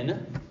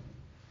 10.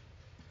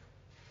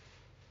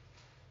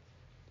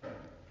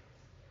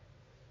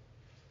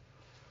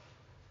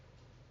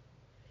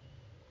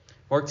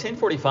 Mark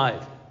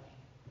 10:45.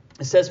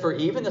 It says, "For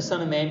even the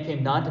Son of Man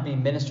came not to be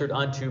ministered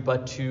unto,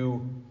 but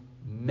to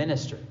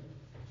minister."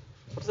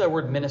 What does that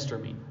word minister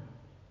mean?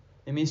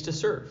 It means to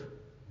serve.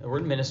 The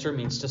word minister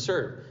means to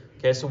serve.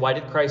 Okay, so why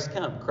did Christ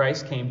come?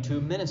 Christ came to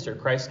minister.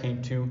 Christ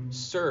came to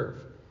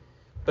serve.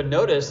 But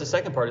notice the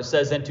second part. It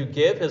says, "and to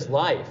give his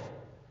life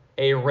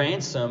a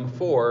ransom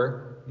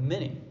for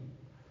many."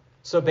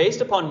 So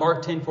based upon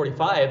Mark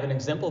 10:45 and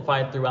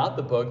exemplified throughout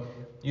the book,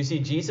 you see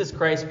Jesus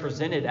Christ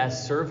presented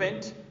as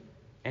servant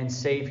and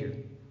Savior.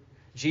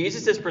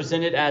 Jesus is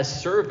presented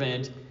as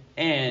servant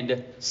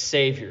and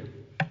Savior.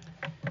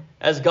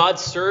 As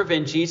God's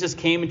servant, Jesus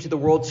came into the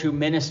world to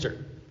minister.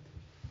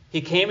 He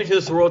came into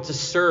this world to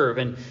serve,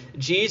 and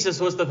Jesus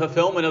was the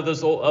fulfillment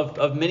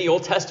of many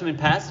Old Testament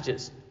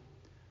passages,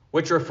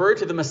 which refer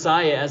to the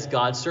Messiah as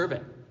God's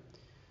servant.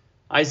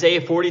 Isaiah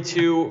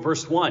 42,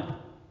 verse 1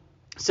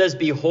 says,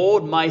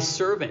 "Behold my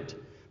servant,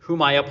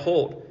 whom I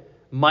uphold,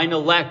 mine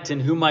elect,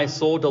 in whom my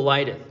soul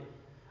delighteth.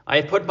 I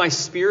have put my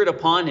spirit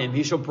upon him.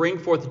 He shall bring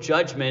forth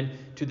judgment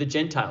to the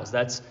Gentiles."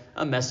 That's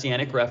a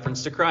messianic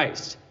reference to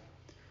Christ.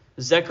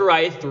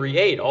 Zechariah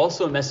 3:8,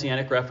 also a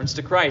messianic reference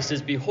to Christ,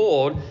 says,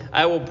 "Behold,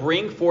 I will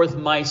bring forth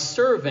my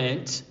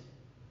servant,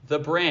 the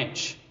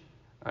branch."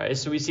 All right,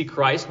 so we see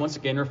Christ once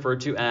again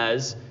referred to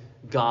as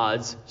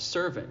God's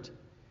servant.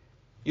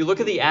 You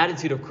look at the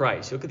attitude of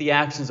Christ, you look at the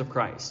actions of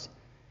Christ,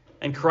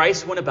 and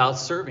Christ went about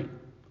serving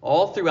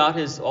all throughout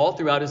his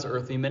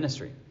earthly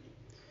ministry.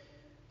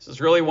 This is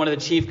really one of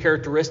the chief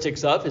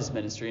characteristics of his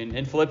ministry.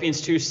 In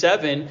Philippians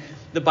 2:7,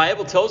 the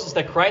Bible tells us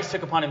that Christ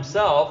took upon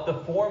himself the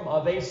form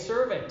of a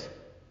servant.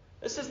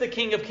 This is the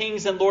King of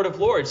Kings and Lord of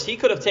Lords. He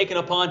could have taken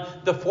upon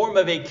the form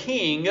of a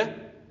king,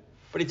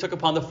 but he took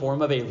upon the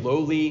form of a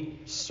lowly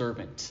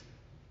servant.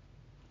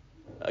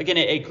 Again,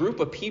 a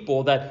group of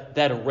people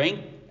that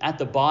rank at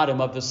the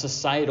bottom of the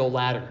societal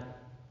ladder.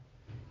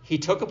 He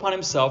took upon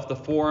himself the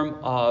form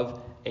of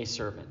a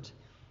servant.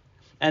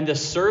 And the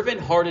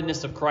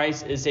servant-heartedness of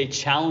Christ is a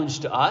challenge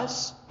to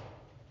us,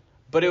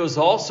 but it was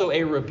also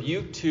a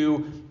rebuke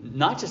to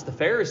not just the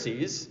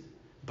Pharisees,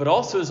 but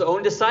also his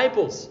own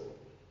disciples.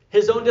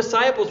 His own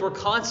disciples were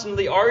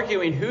constantly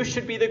arguing who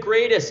should be the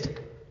greatest,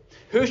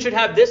 who should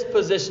have this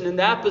position and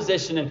that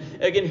position, and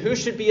again, who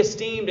should be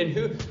esteemed, and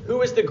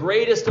who is the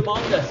greatest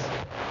among us.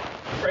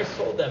 Christ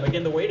told them,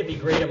 again, the way to be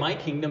great in my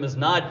kingdom is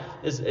not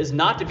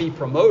to be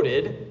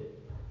promoted,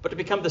 but to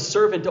become the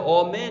servant to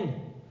all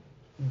men.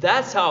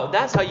 That's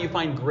how you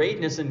find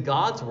greatness in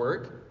God's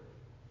work,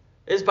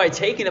 is by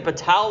taking up a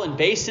towel and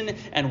basin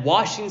and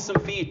washing some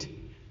feet.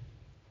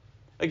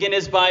 Again,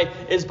 is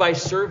by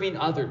serving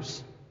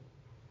others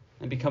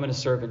and becoming a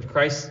servant.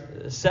 Christ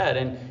said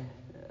in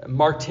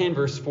Mark 10,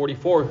 verse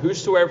 44,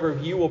 "Whosoever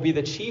of you will be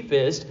the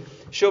chiefest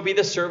Shall be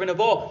the servant of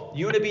all.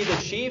 You want to be the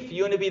chief?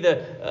 You want to be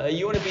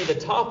the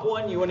top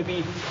one? You want to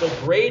be the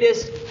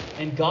greatest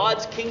in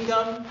God's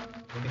kingdom?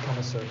 Then become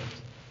a servant.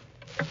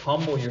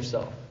 Humble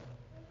yourself.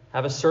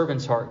 Have a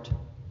servant's heart.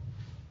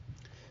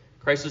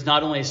 Christ was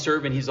not only a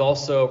servant, he's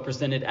also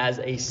presented as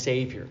a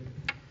Savior.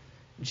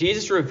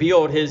 Jesus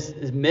revealed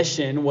his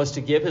mission was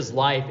to give his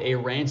life a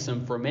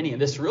ransom for many.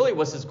 And this really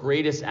was his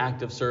greatest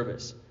act of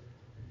service.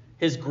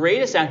 His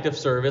greatest act of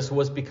service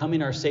was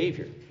becoming our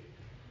Savior.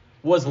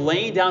 Was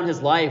laying down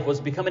his life,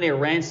 was becoming a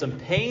ransom,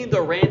 paying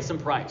the ransom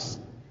price.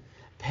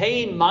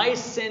 Paying my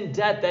sin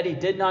debt that he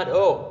did not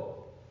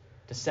owe.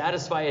 To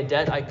satisfy a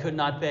debt I could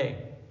not pay.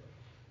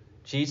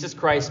 Jesus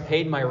Christ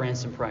paid my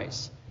ransom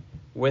price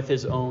with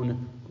his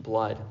own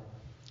blood.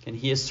 And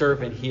he is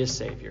servant, he is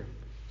Savior.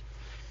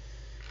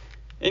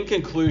 In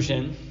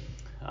conclusion,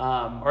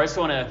 or I just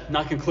want to,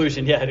 not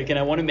conclusion yet, again,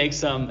 I want to make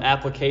some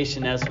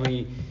application as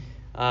we,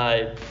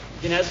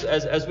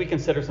 as we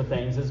consider some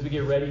things, as we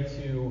get ready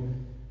to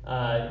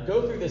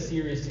go through this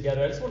series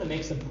together. I just want to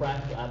make some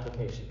practical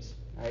applications.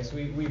 All right, so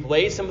we've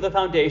laid some of the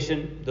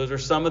foundation. Those are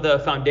some of the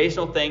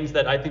foundational things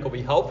that I think will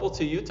be helpful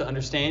to you to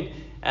understand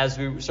as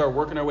we start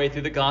working our way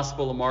through the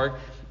Gospel of Mark.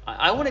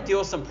 I want to deal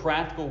with some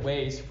practical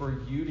ways for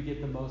you to get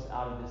the most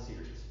out of this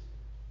series.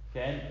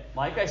 Okay?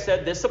 Like I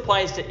said, this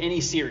applies to any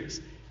series.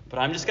 But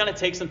I'm just going to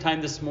take some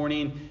time this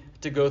morning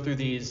to go through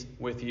these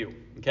with you.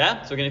 Okay?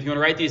 So again, if you want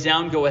to write these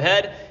down, go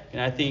ahead.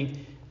 And I think,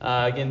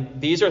 again,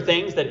 these are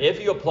things that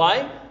if you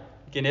apply,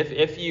 again,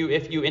 if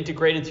you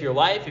integrate into your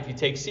life, if you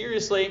take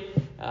seriously,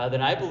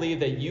 then I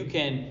believe that you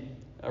can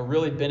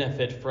really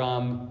benefit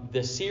from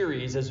this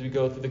series as we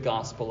go through the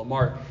Gospel of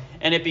Mark.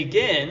 And it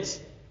begins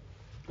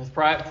with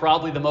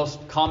probably the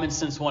most common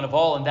sense one of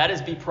all, and that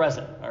is be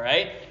present. All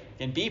right?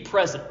 And be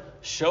present.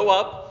 Show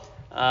up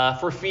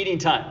for feeding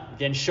time.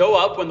 Again, show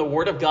up when the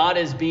Word of God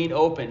is being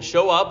opened.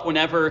 Show up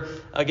whenever,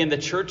 again, the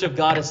Church of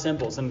God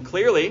assembles. And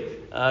clearly,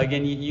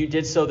 again, you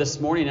did so this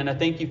morning, and I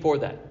thank you for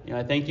that.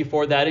 I thank you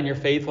for that and your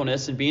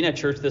faithfulness in being at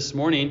church this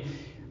morning.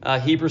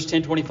 Hebrews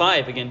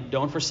 10:25. Again,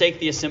 don't forsake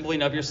the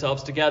assembling of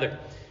yourselves together.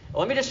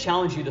 Let me just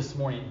challenge you this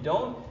morning.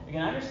 I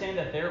understand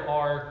that there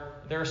are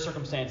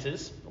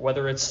circumstances,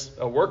 whether it's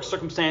a work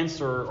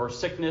circumstance or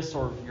sickness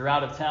or you're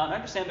out of town. I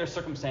understand there's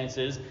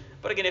circumstances,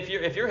 but again, if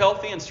you're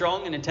healthy and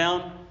strong and in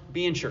town,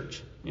 be in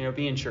church.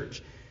 Be in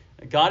church.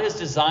 God has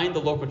designed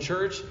the local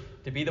church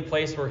to be the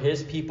place where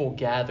His people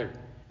gather,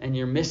 and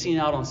you're missing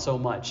out on so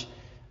much.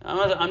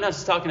 I'm not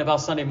just talking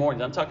about Sunday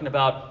mornings. I'm talking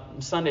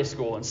about Sunday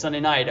school and Sunday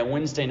night and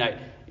Wednesday night.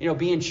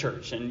 Be in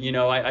church, and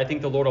I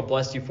think the Lord will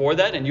bless you for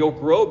that, and you'll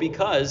grow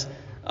because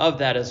of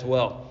that as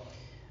well.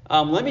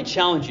 Let me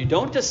challenge you.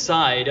 Don't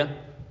decide,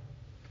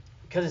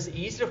 because it's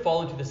easy to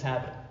fall into this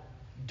habit.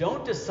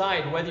 Don't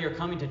decide whether you're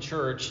coming to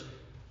church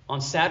on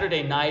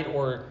Saturday night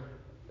or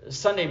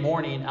Sunday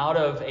morning out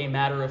of a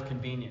matter of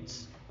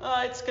convenience.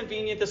 It's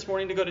convenient this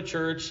morning to go to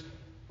church,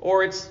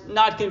 or it's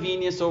not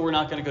convenient, so we're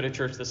not going to go to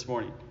church this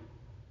morning.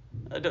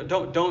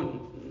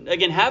 Don't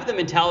again have the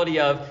mentality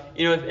of,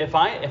 if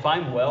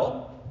I'm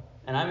well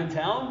and I'm in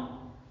town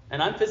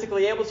and I'm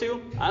physically able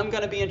to, I'm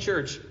going to be in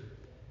church.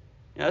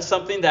 That's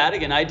something that,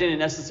 again, I didn't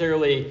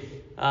necessarily,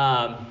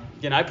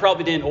 I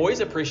probably didn't always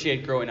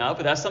appreciate growing up,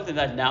 but that's something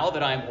that now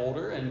that I'm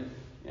older and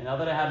now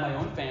that I have my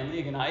own family,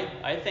 again,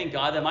 I thank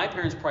God that my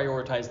parents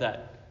prioritized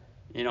that.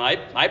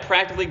 I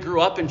practically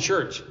grew up in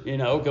church,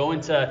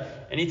 going to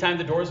anytime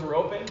the doors were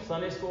open,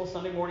 Sunday school,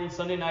 Sunday morning,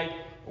 Sunday night,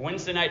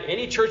 Wednesday night,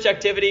 any church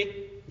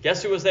activity,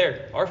 guess who was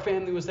there? Our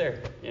family was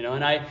there,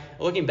 and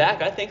looking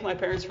back, I thank my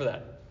parents for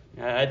that.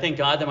 I thank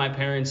God that my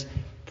parents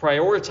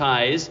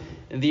prioritize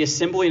the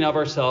assembling of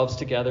ourselves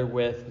together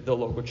with the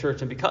local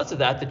church. And because of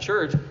that, the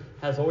church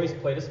has always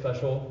played a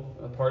special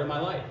part of my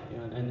life,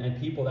 and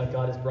people that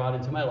God has brought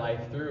into my life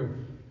through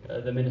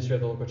the ministry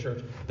of the local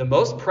church. The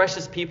most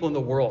precious people in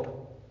the world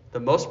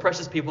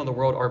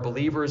are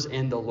believers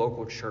in the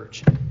local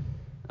church.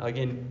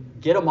 Again,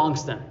 get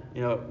amongst them,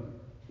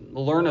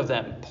 learn of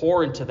them,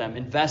 pour into them,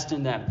 invest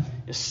in them,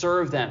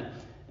 serve them.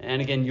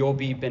 And again, you'll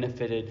be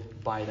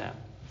benefited by that.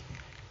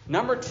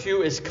 Number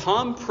 2 is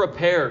come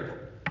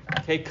prepared.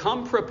 Okay,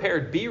 come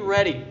prepared. Be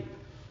ready.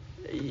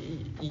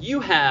 You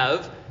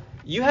have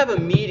a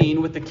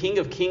meeting with the King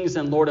of Kings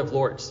and Lord of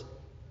Lords.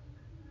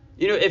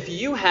 If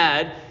you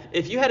had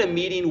a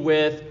meeting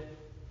with,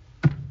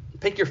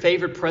 pick your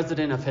favorite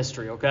president of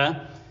history, okay?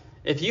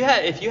 If you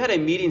had a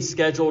meeting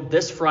scheduled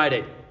this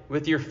Friday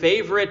with your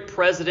favorite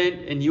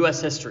president in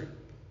U.S. history,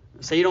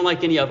 say you don't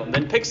like any of them,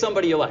 then pick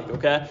somebody you like,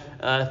 okay?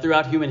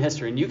 Throughout human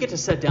history, and you get to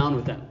sit down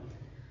with them.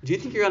 Do you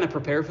think you're going to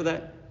prepare for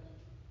that?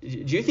 Do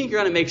you think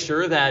you're going to make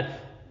sure that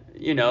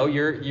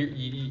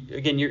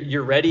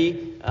you're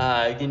ready?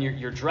 Again,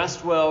 you're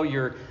dressed well.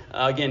 You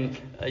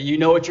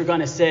know what you're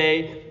going to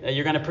say.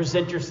 You're going to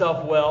present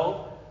yourself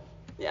well.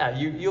 Yeah,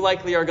 you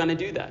likely are going to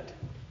do that.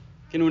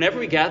 And whenever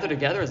we gather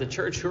together as a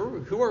church,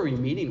 who are we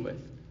meeting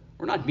with?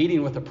 We're not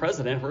meeting with the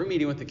president. We're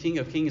meeting with the King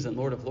of Kings and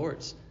Lord of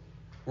Lords.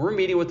 We're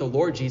meeting with the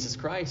Lord Jesus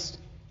Christ.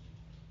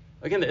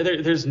 Again,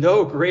 there's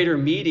no greater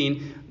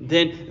meeting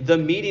than the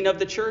meeting of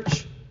the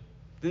church.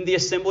 than the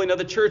assembling of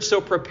the church.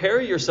 So prepare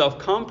yourself.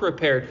 Come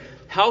prepared.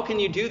 How can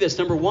you do this?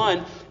 Number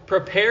one,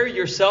 prepare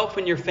yourself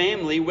and your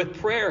family with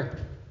prayer.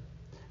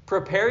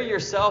 Prepare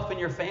yourself and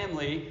your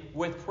family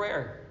with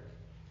prayer.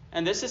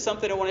 And this is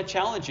something I want to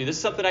challenge you. This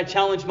is something I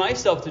challenge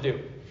myself to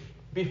do.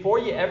 Before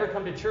you ever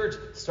come to church,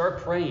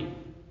 start praying.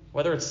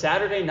 Whether it's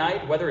Saturday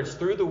night, whether it's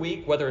through the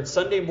week, whether it's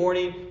Sunday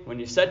morning, when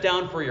you sit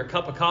down for your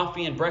cup of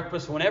coffee and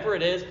breakfast, whenever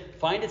it is,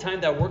 find a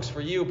time that works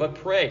for you, but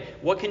pray.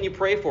 What can you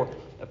pray for?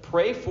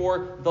 Pray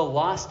for the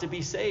lost to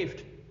be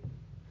saved.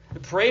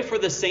 Pray for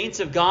the saints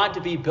of God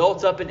to be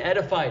built up and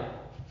edified.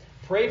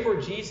 Pray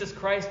for Jesus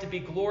Christ to be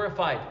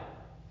glorified.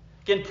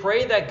 Again,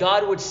 pray that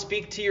God would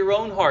speak to your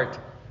own heart.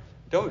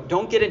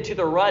 Don't get into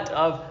the rut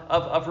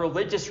of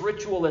religious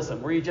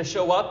ritualism where you just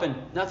show up and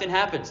nothing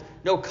happens.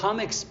 No,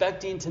 come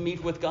expecting to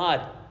meet with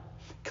God.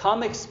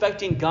 Come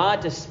expecting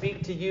God to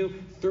speak to you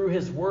through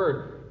His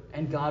Word,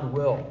 and God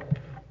will.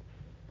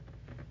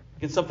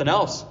 Again, something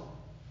else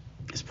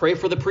is pray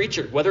for the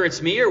preacher, whether it's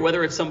me or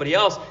whether it's somebody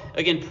else.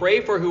 Again,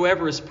 pray for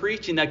whoever is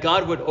preaching that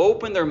God would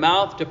open their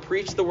mouth to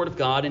preach the Word of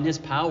God in His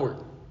power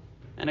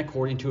and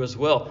according to His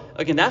will.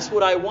 Again, that's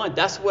what I want.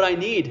 That's what I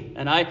need.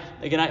 And I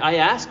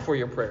ask for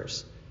your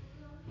prayers.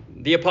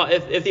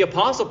 If the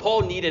Apostle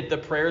Paul needed the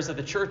prayers of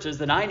the churches,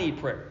 then I need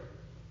prayer.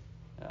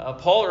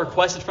 Paul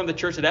requested from the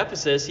church at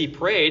Ephesus, he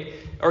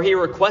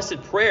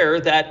requested prayer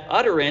that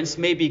utterance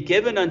may be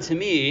given unto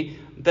me,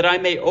 that I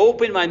may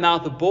open my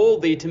mouth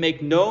boldly to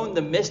make known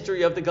the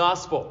mystery of the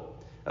gospel.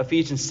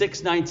 Ephesians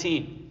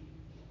 6:19.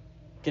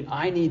 Again,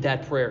 I need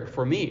that prayer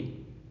for me.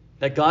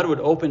 That God would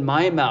open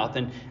my mouth,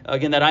 and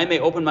again, that I may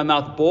open my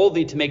mouth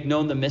boldly to make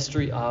known the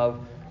mystery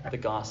of the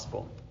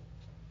gospel.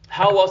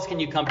 How else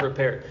can you come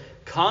prepared?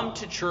 Come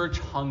to church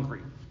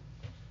hungry.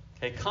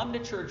 Okay, come to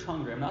church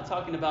hungry. I'm not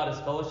talking about a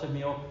fellowship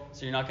meal,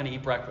 so you're not going to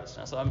eat breakfast.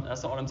 That's not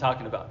what I'm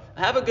talking about.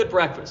 Have a good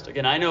breakfast.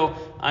 Again, I know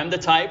I'm the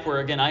type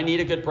where, again, I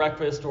need a good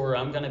breakfast or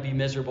I'm going to be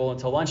miserable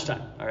until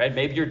lunchtime. All right,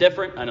 maybe you're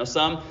different. I know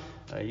some.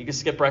 You can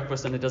skip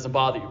breakfast and it doesn't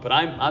bother you. But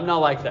I'm not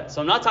like that. So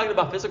I'm not talking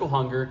about physical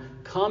hunger.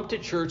 Come to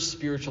church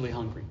spiritually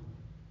hungry.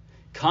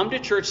 Come to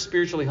church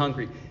spiritually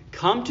hungry.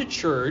 Come to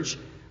church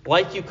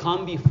like you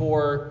come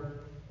before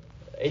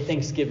a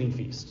Thanksgiving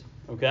feast.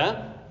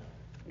 Okay?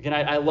 Again,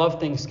 I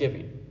love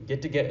Thanksgiving.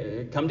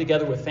 Come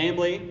together with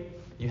family.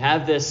 You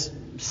have this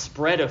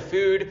spread of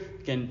food.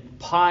 Again,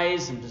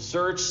 pies and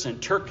desserts and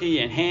turkey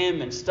and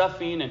ham and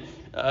stuffing and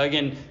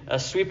again, a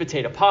sweet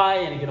potato pie,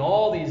 and again,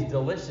 all these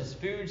delicious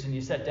foods, and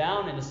you sit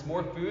down, and it's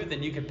more food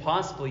than you could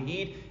possibly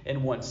eat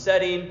in one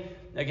setting.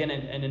 Again,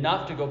 and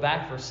enough to go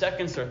back for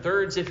seconds or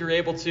thirds if you're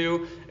able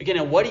to. Again,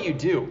 and what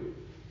do?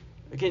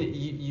 Again,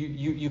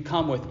 you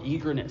come with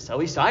eagerness. At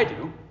least I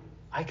do.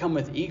 I come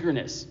with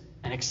eagerness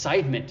and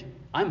excitement.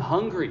 I'm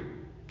hungry.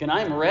 Again,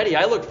 I'm ready.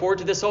 I look forward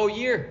to this all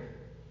year.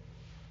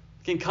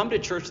 Again, come to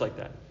church like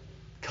that.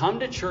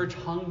 Come to church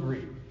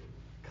hungry.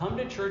 Come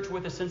to church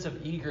with a sense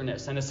of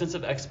eagerness and a sense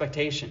of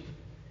expectation.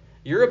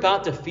 You're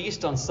about to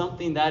feast on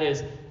something that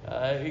is,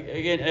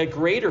 again, a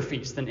greater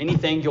feast than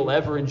anything you'll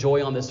ever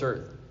enjoy on this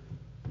earth.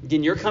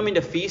 Again, you're coming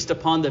to feast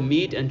upon the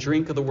meat and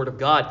drink of the Word of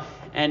God.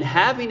 And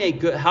having a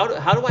good, how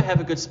do I have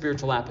a good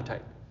spiritual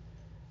appetite?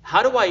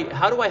 How do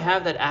I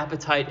have that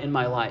appetite in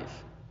my life?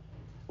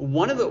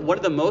 One of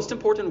the most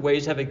important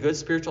ways to have a good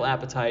spiritual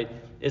appetite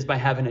is by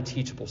having a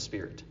teachable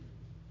spirit.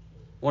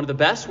 One of the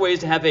best ways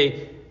to have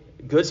a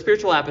good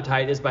spiritual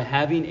appetite is by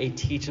having a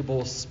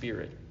teachable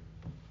spirit.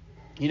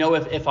 You know,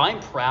 if I'm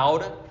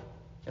proud,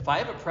 if I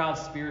have a proud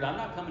spirit, I'm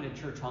not coming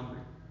to church hungry.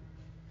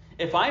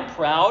 If I'm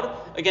proud,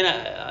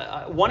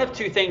 again, one of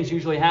two things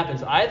usually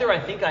happens. Either I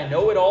think I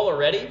know it all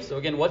already. So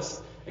again,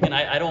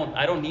 I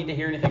don't need to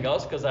hear anything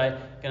else because I've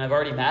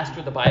already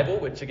mastered the Bible,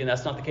 which again,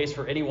 that's not the case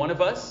for any one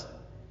of us.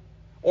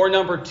 Or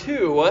number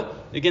two,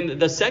 again,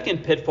 the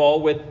second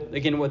pitfall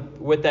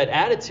with that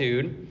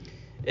attitude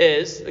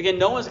is, again,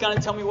 no one's going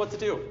to tell me what to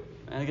do.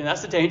 And again,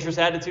 that's a dangerous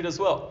attitude as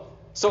well.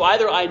 So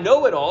either I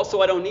know it all,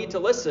 so I don't need to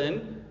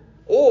listen,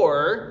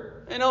 or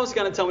no one's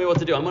going to tell me what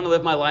to do. I'm going to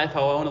live my life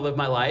how I want to live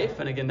my life.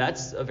 And again,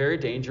 that's a very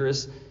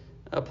dangerous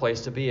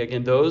place to be.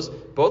 Again,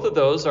 both of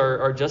those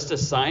are just a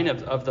sign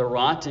of the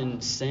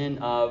rotten sin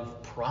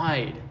of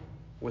pride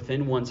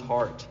within one's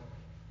heart.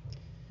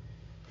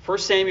 1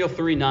 Samuel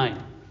 3:9.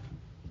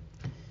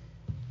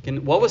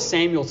 Again, what was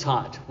Samuel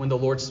taught when the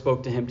Lord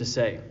spoke to him to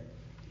say?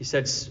 He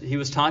said he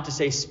was taught to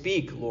say,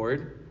 "Speak,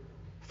 Lord,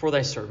 for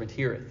thy servant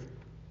heareth."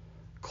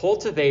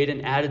 Cultivate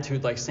an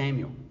attitude like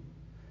Samuel.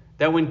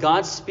 That when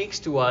God speaks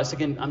to us,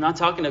 again,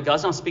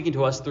 God's not speaking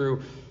to us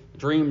through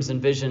dreams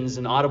and visions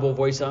and audible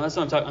voice. That's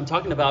what I'm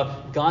talking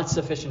about God's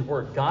sufficient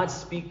word. God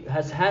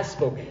has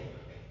spoken.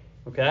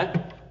 Okay?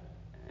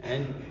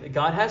 And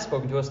God has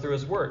spoken to us through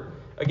His word.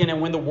 Again, and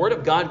when the word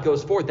of God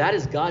goes forth, that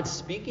is God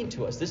speaking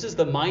to us. This is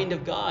the mind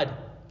of God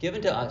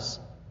given to us.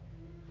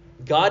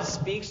 God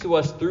speaks to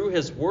us through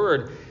His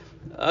word.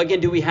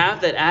 Again, do we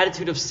have that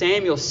attitude of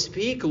Samuel?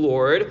 Speak,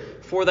 Lord,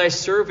 for thy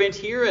servant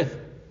heareth.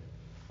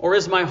 Or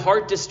is my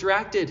heart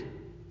distracted?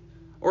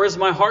 Or is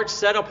my heart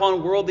set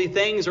upon worldly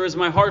things? Or is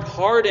my heart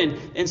hardened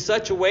in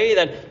such a way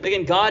that,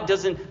 again,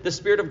 the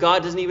Spirit of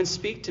God doesn't even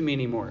speak to me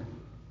anymore?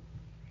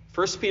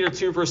 1 Peter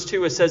 2, verse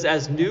 2, it says,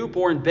 as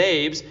newborn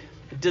babes,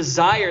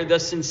 desire the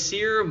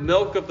sincere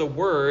milk of the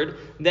word,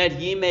 that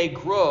ye may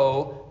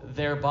grow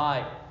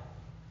thereby.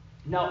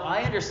 Now,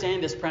 I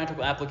understand this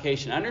practical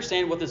application. I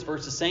understand what this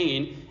verse is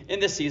saying in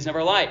this season of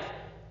our life.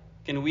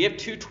 Again, we have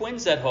 2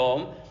 twins at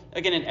home.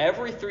 Again, in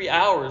every 3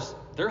 hours,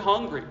 they're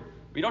hungry.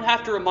 We don't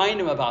have to remind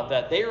them about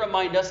that. They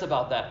remind us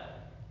about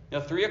that.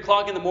 3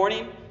 o'clock in the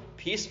morning,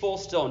 peaceful,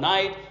 still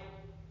night,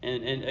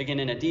 and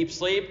again, in a deep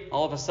sleep,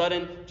 all of a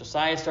sudden,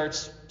 Josiah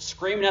starts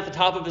screaming at the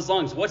top of his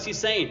lungs. What's he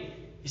saying?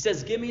 He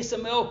says, give me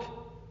some milk.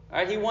 All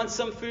right, he wants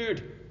some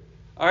food.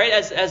 All right,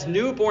 as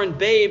newborn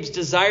babes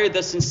desire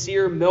the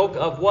sincere milk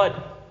of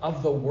what?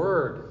 Of the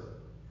word,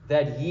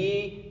 that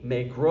ye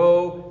may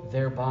grow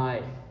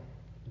thereby.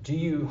 Do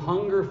you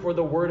hunger for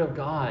the word of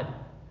God?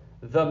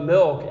 The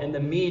milk and the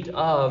meat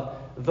of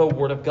the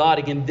word of God.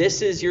 Again,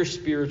 this is your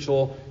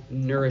spiritual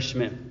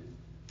nourishment.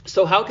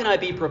 So how can I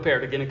be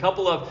prepared? Again,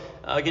 come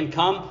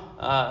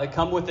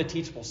with a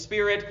teachable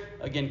spirit.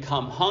 Again,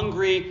 come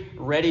hungry,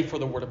 ready for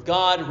the word of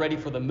God, ready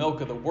for the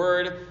milk of the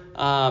word.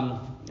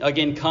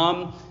 Again,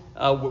 come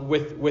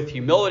with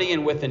humility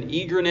and with an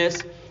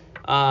eagerness.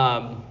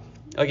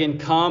 Again,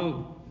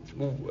 come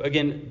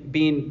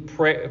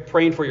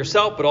praying for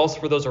yourself, but also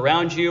for those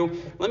around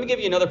you. Let me give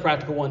you another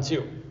practical one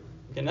too.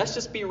 Again, let's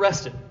just be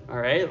rested. All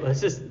right,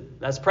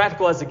 that's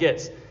practical as it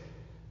gets.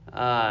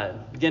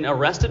 Again, a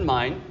rested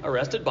mind, a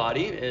rested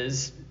body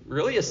is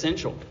really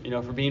essential,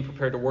 for being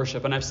prepared to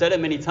worship. And I've said it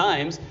many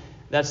times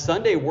that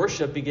Sunday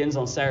worship begins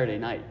on Saturday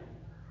night.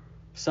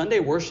 Sunday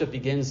worship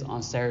begins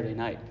on Saturday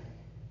night.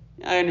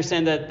 I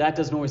understand that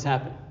doesn't always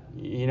happen.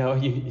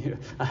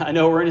 I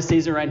know we're in a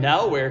season right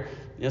now where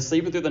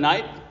sleeping through the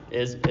night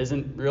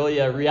isn't really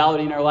a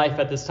reality in our life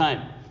at this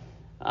time.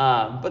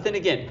 But then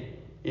again,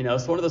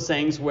 it's one of those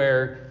things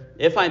where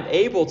if I'm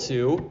able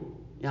to,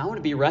 I want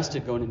to be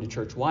rested going into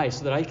church. Why?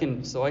 So that I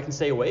can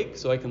stay awake,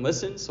 so I can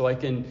listen, so I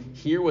can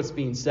hear what's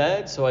being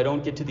said, so I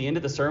don't get to the end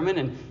of the sermon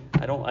and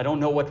I don't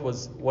know what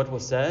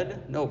was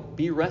said. No,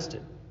 be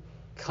rested.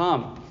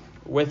 Come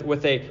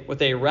with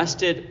a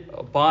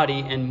rested body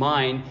and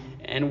mind,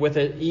 and with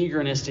an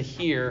eagerness to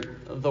hear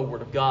the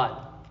word of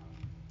God.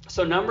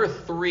 So number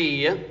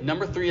three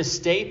is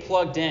stay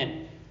plugged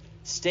in.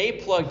 Stay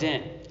plugged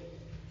in.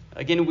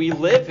 Again, we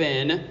live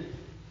in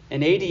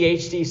an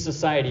ADHD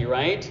society,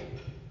 right?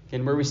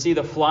 And where we see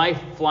the fly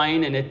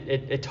flying and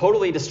it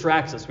totally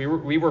distracts us.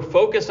 We were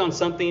focused on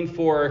something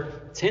for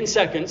 10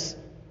 seconds,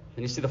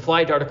 and you see the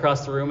fly dart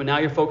across the room, and now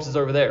your focus is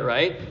over there,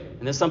 right?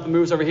 And then something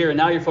moves over here, and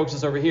now your focus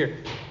is over here.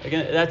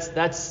 Again,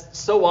 that's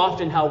so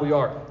often how we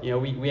are.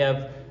 We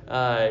have,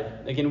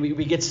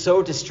 we get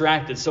so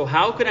distracted. So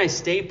how can I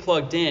stay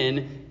plugged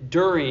in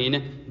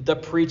during the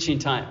preaching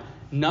time?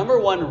 Number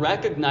one,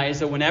 recognize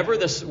that whenever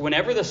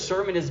the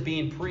sermon is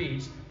being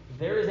preached,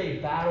 there is a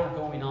battle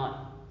going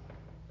on.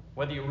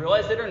 Whether you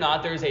realize it or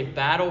not, there is a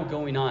battle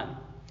going on.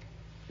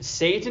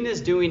 Satan is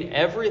doing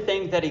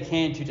everything that he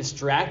can to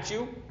distract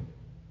you,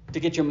 to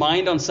get your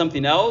mind on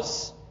something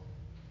else.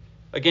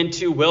 Again,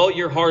 to well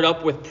your heart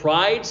up with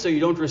pride so you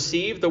don't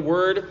receive the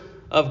word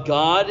of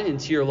God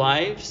into your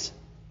lives.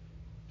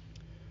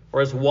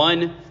 Or as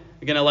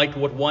I liked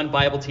what one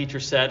Bible teacher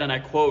said, and I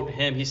quote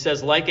him. He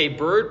says, like a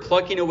bird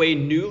plucking away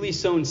newly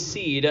sown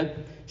seed,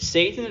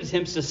 Satan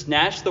attempts to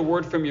snatch the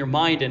word from your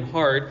mind and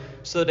heart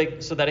so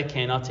that it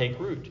cannot take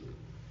root.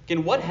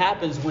 Again, what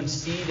happens when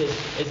seed is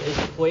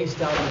placed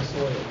out in the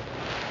soil?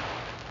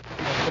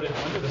 Put it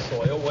under the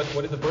soil. What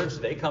do the birds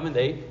do? They come and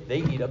they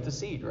eat up the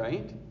seed,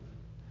 right?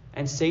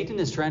 And Satan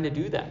is trying to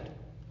do that.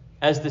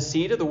 As the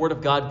seed of the word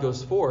of God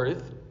goes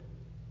forth,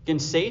 again,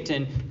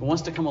 Satan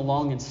wants to come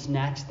along and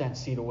snatch that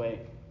seed away.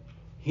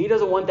 He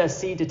doesn't want that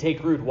seed to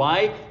take root.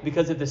 Why?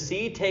 Because if the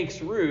seed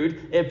takes root,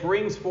 it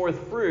brings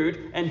forth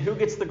fruit. And who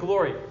gets the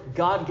glory?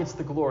 God gets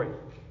the glory.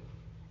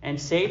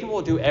 And Satan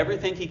will do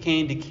everything he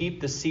can to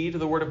keep the seed of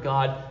the word of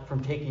God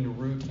from taking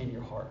root in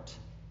your heart,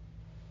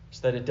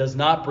 so that it does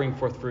not bring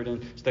forth fruit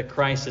and so that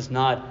Christ is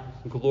not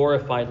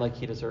glorified like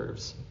he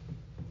deserves.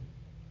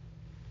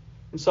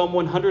 In Psalm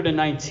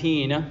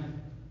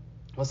 119,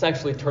 let's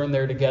actually turn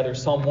there together.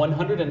 Psalm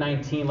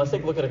 119, let's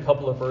take a look at a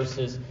couple of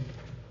verses.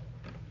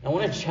 I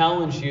want to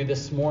challenge you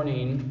this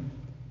morning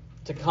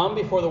to come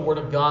before the word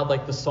of God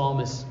like the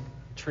psalmist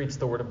treats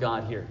the word of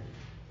God here.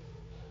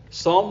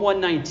 Psalm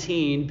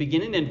 119,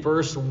 beginning in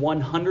verse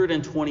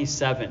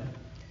 127.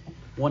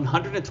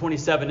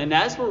 127. And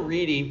as we're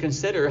reading,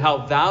 consider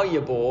how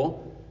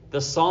valuable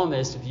the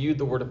psalmist viewed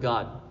the word of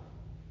God.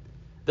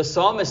 The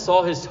psalmist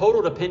saw his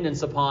total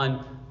dependence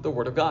upon the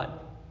word of God.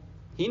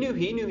 He knew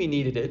he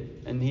needed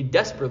it, and he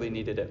desperately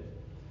needed it.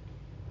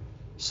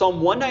 Psalm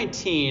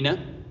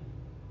 119,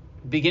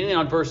 beginning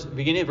at verse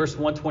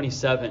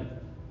 127.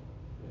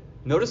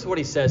 Notice what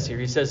he says here.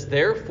 He says,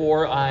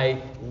 therefore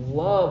I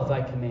love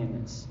thy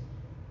commandments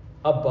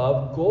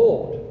above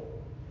gold,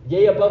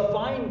 yea, above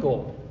fine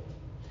gold.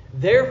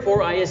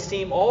 Therefore I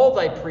esteem all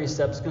thy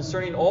precepts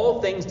concerning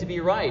all things to be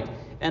right,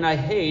 and I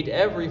hate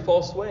every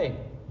false way.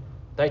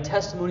 Thy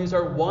testimonies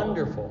are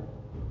wonderful.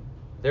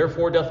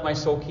 Therefore doth my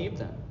soul keep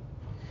them.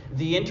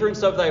 The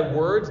entrance of thy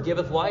words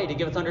giveth light, it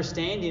giveth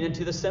understanding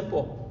unto the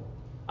simple.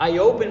 I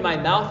opened my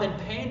mouth and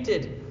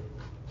panted,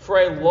 for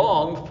I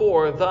long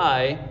for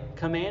thy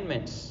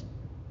commandments.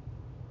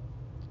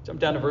 Jump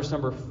down to verse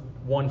number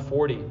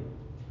 140.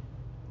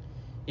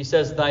 He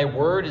says, Thy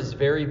word is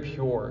very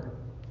pure.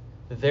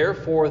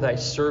 Therefore thy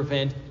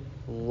servant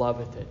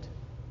loveth it.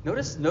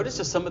 Notice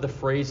just some of the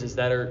phrases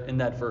that are in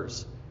that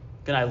verse.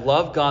 Again, I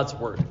love God's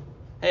word.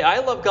 Hey, I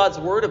love God's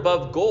word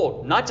above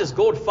gold. Not just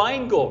gold,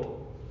 fine gold.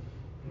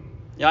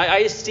 Yeah, I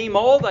esteem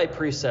all thy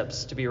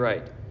precepts to be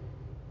right.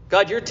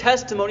 God, your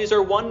testimonies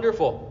are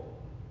wonderful.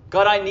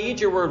 God, I need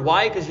your word.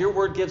 Why? Because your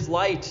word gives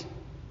light.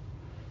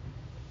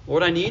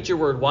 Lord, I need your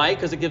word. Why?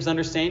 Because it gives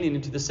understanding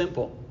into the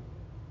simple.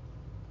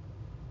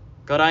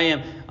 God, I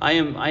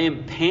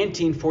am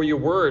panting for your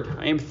word.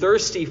 I am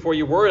thirsty for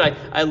your word.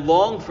 I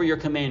long for your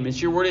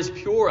commandments. Your word is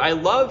pure. I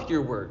love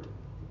your word.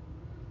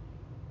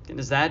 And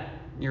is that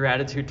your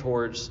attitude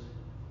towards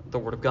the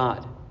word of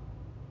God?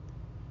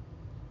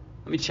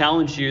 Let me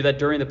challenge you that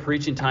during the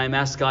preaching time,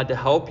 ask God to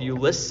help you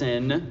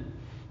listen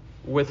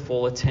with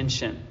full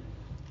attention.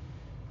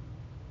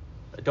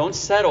 Don't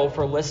settle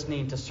for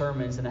listening to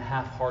sermons in a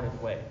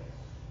half-hearted way.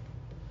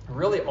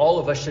 Really, all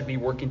of us should be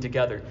working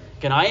together.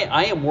 Again,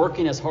 I am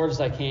working as hard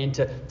as I can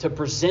to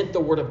present the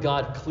Word of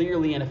God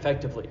clearly and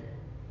effectively.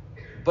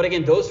 But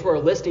again, those who are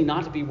listening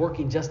not to be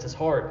working just as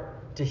hard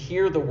to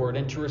hear the Word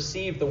and to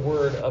receive the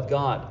Word of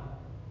God.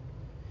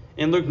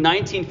 In Luke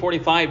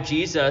 19:45,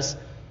 Jesus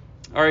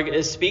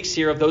speaks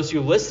here of those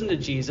who listen to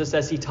Jesus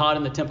as he taught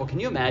in the temple. Can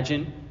you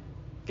imagine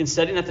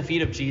sitting at the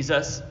feet of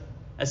Jesus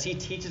as he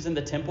teaches in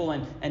the temple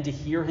and to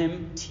hear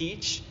him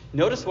teach?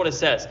 Notice what it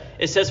says.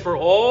 It says, for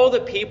all the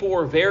people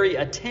were very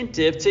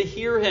attentive to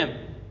hear him.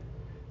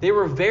 They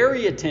were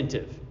very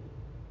attentive.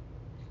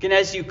 Again,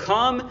 as you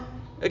come,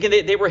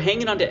 again, they were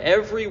hanging on to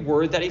every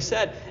word that he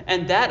said.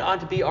 And that ought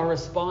to be our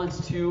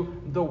response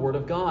to the word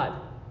of God.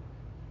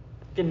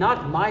 Again,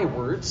 not my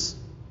words.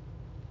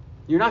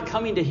 You're not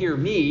coming to hear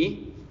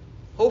me.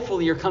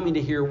 Hopefully you're coming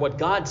to hear what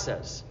God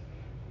says.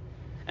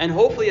 And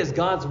hopefully as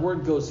God's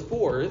word goes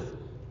forth,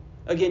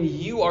 again,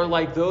 you are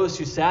like those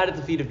who sat at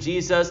the feet of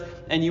Jesus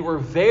and you were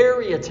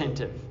very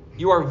attentive.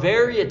 You are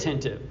very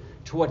attentive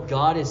to what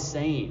God is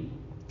saying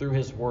through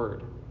his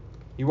word.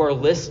 You are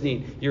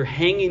listening. You're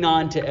hanging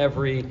on to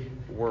every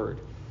word.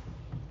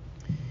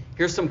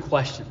 Here's some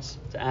questions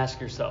to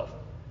ask yourself.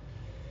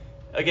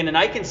 Again, and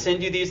I can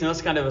send you these. Now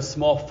it's kind of a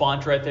small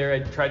font right there. I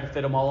tried to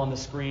fit them all on the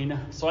screen.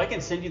 So I can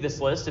send you this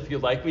list if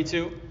you'd like me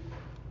to.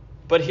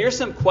 But here's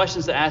some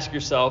questions to ask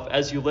yourself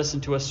as you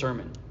listen to a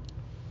sermon.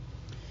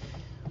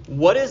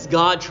 What is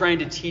God trying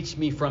to teach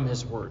me from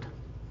his word?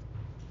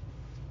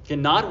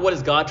 Again, not what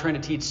is God trying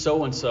to teach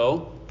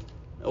so-and-so.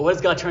 What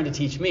is God trying to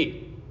teach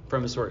me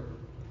from his word?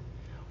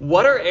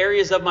 What are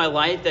areas of my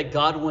life that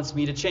God wants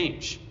me to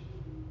change?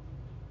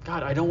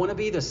 God, I don't want to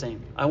be the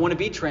same. I want to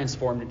be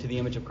transformed into the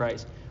image of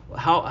Christ.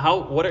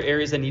 What are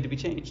areas that need to be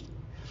changed?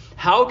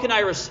 How can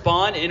I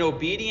respond in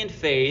obedient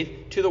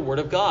faith to the word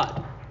of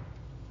God?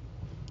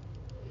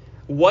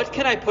 What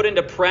can I put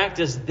into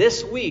practice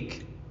this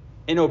week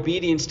in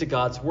obedience to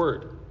God's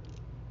word?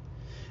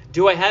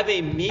 Do I have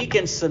a meek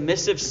and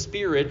submissive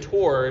spirit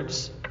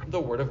towards the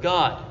word of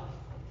God?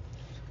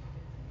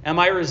 Am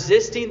I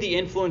resisting the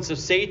influence of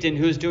Satan,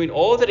 who is doing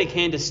all that he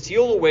can to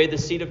steal away the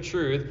seed of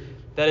truth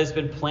that has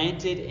been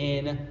planted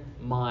in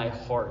my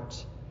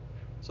heart?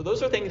 So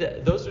those are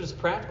just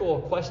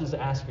practical questions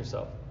to ask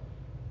yourself.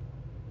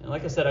 And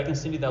like I said, I can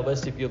send you that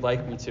list if you'd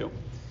like me to.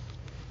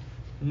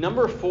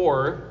 Number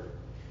 4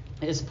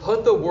 is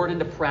put the word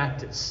into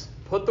practice.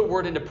 Put the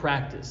word into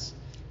practice.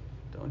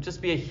 Don't just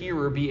be a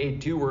hearer, be a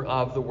doer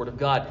of the word of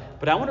God.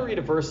 But I want to read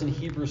a verse in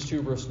Hebrews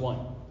 2, verse 1.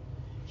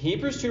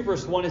 Hebrews 2,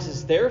 verse 1, it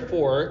says,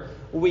 therefore,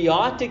 we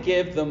ought to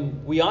give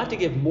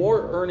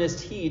more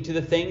earnest heed to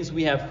the things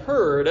we have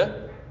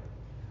heard,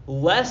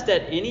 lest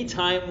at any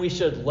time we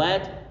should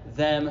let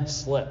them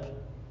slip.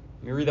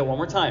 Let me read that one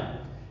more time.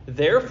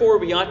 Therefore,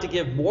 we ought to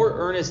give more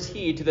earnest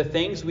heed to the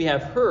things we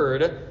have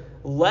heard,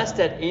 lest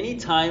at any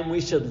time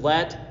we should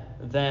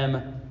let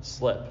them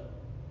slip.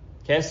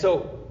 Okay, so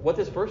what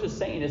this verse is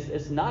saying is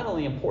it's not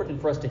only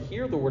important for us to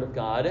hear the word of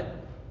God,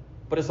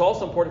 but it's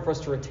also important for us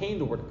to retain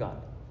the word of God,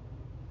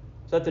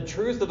 so that the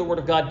truths of the word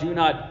of God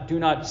do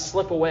not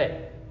slip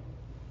away.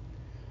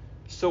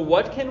 So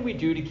what can we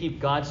do to keep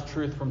God's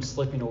truth from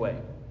slipping away?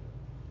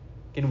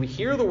 Can we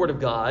hear the word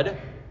of God,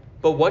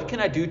 but what can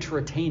I do to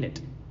retain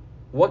it?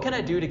 What can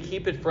I do to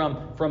keep it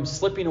from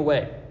slipping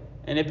away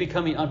and it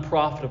becoming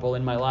unprofitable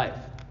in my life?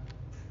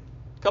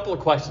 A couple of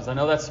questions. I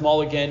know that's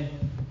small again,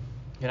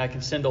 and I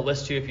can send a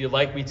list to you if you'd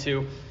like me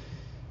to.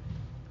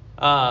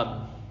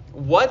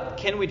 What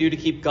can we do to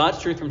keep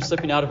God's truth from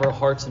slipping out of our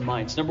hearts and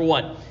minds? Number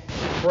 1,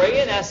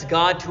 pray and ask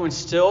God to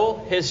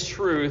instill his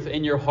truth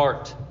in your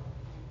heart.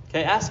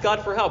 Okay, ask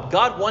God for help.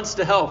 God wants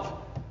to help.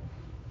 All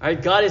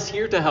right, God is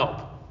here to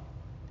help.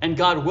 And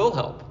God will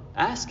help.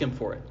 Ask him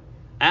for it.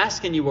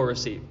 Ask and you will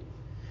receive.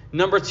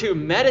 Number 2,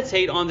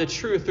 meditate on the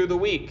truth through the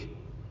week.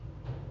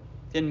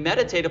 Then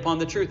meditate upon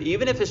the truth.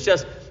 Even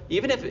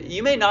if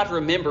you may not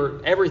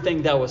remember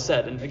everything that was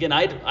said. And again,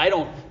 I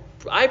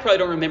probably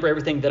don't remember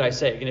everything that I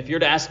say. And if you were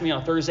to ask me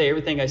on Thursday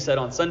everything I said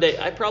on Sunday,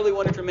 I probably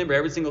wouldn't remember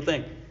every single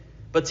thing.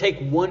 But take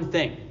one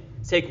thing.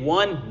 Take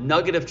one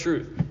nugget of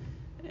truth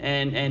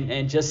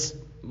and just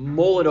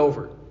mull it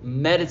over.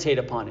 Meditate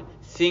upon it.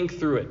 Think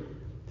through it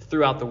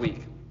throughout the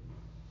week.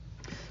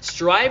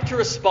 Strive to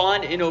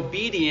respond in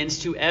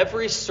obedience to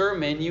every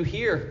sermon you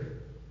hear.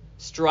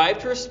 Strive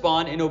to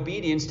respond in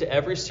obedience to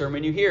every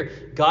sermon you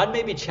hear. God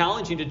may be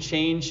challenging you to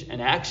change an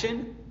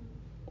action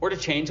or to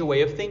change a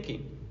way of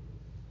thinking.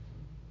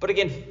 But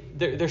again,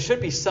 there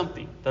should be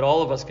something that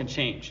all of us can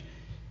change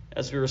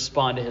as we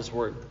respond to his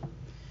word.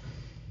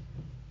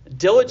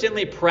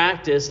 Diligently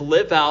practice,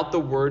 live out the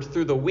word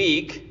through the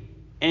week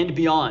and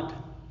beyond.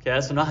 Okay,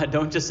 so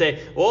don't just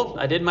say, well,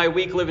 I did my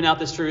week living out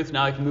this truth,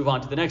 now I can move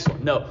on to the next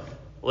one. No,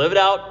 live it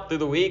out through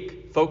the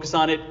week, focus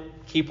on it,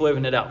 keep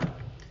living it out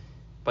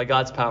by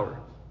God's power.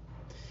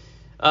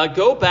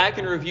 Go back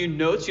and review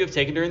notes you have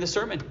taken during the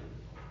sermon.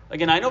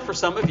 Again, I know for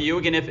some of you,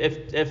 again,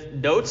 if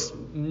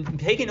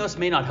taking notes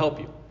may not help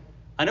you.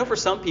 I know for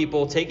some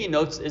people, taking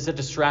notes is a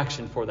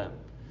distraction for them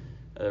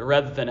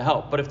rather than a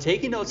help. But if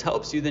taking notes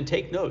helps you, then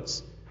take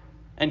notes.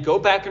 And go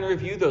back and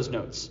review those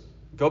notes.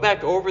 Go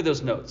back over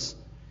those notes.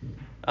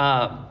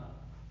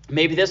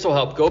 Maybe this will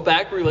help. Go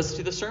back and re-listen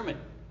to the sermon.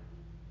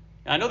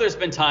 I know there's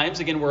been times,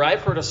 again, where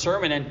I've heard a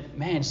sermon and,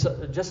 man,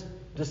 just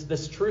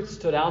this truth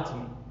stood out to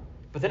me.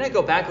 But then I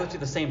go back and listen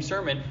to the same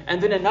sermon,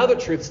 and then another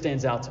truth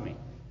stands out to me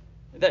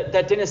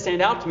that didn't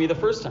stand out to me the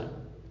first time.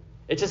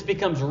 It just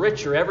becomes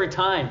richer every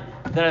time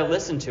that I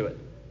listen to it.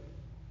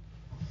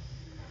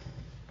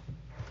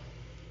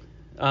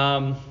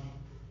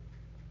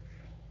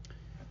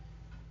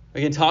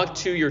 Again, talk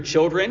to your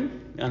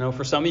children. I know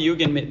for some of you,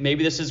 again,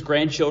 maybe this is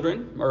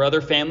grandchildren or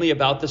other family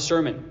about the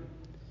sermon.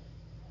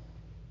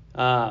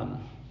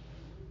 And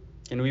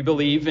we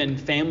believe in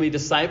family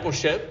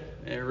discipleship.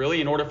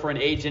 Really, in order for an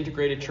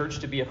age-integrated church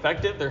to be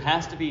effective, there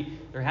has to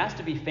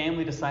be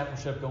family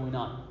discipleship going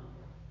on.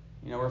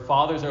 Where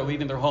fathers are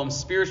leading their homes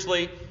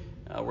spiritually,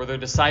 where they're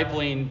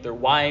discipling their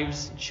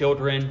wives,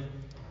 children.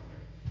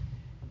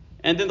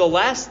 And then the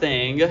last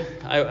thing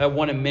I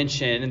want to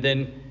mention, and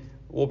then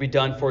we'll be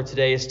done for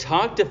today, is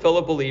talk to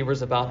fellow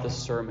believers about the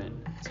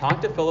sermon.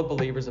 Talk to fellow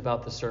believers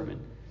about the sermon.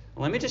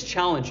 Let me just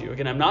challenge you.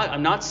 Again, I'm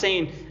not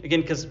saying,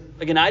 again, because,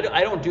 again, I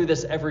don't do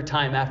this every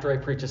time after I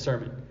preach a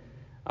sermon.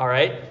 All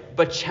right?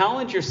 But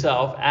challenge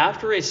yourself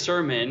after a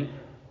sermon,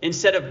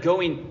 instead of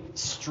going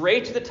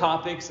straight to the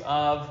topics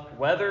of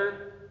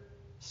weather,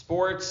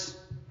 sports,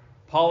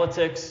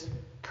 politics,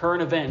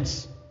 current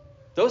events.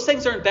 Those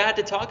things aren't bad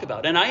to talk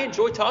about. And I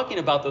enjoy talking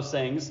about those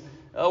things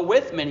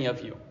with many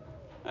of you.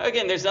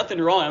 Again, there's nothing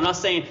wrong.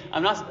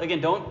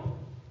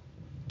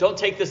 Don't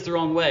take this the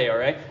wrong way, all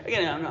right?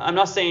 Again, I'm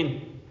not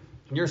saying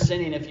you're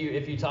sinning if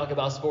you talk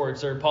about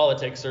sports or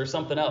politics or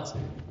something else.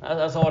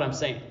 That's not what I'm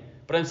saying.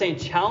 But I'm saying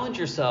challenge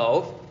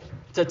yourself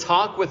to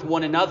talk with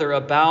one another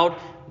about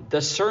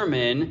the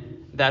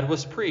sermon that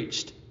was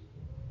preached.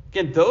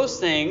 Again, those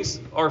things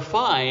are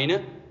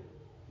fine,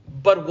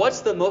 but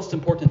what's the most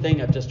important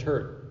thing I've just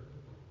heard?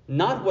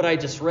 Not what I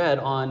just read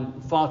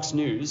on Fox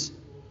News.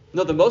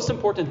 No, the most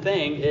important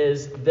thing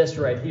is this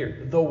right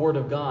here, the Word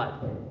of God.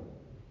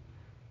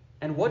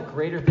 And what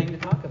greater thing to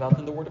talk about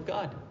than the Word of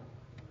God?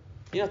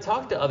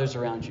 Talk to others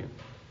around you.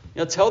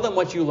 Tell them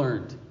what you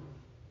learned.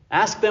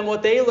 Ask them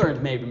what they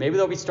learned, maybe. Maybe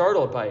they'll be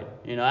startled by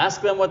it.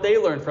 Ask them what they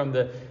learned from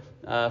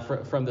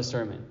the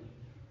sermon.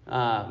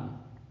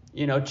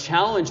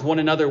 Challenge one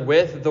another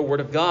with the Word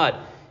of God.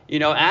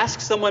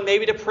 Ask someone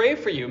maybe to pray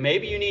for you.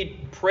 Maybe you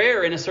need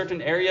prayer in a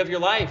certain area of your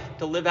life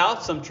to live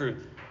out some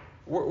truth.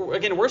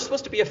 We're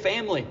supposed to be a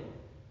family.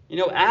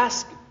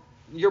 Ask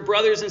your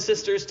brothers and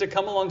sisters to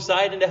come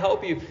alongside and to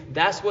help you.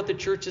 That's what the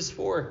church is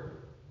for.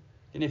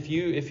 And if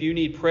you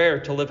need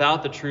prayer to live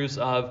out the truths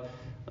of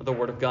the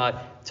Word of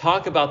God,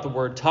 talk about the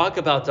Word, talk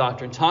about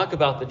doctrine, talk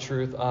about the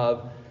truth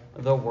of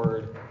the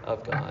Word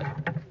of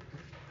God.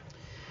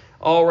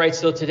 All right,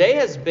 so today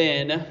has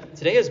been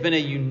a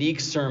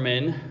unique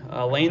sermon,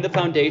 laying the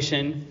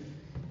foundation,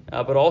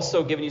 but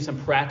also giving you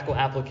some practical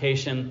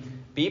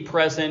application. Be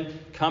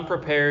present, come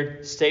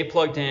prepared, stay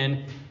plugged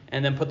in,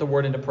 and then put the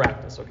Word into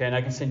practice. Okay, and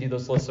I can send you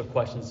those lists of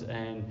questions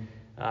and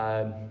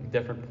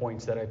different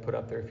points that I put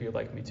up there if you'd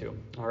like me to.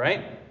 All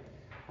right.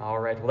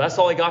 Well, that's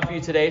all I got for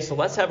you today. So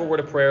let's have a word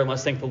of prayer and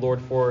let's thank the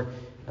Lord for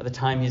the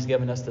time He's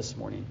given us this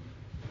morning.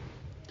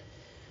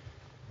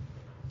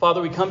 Father,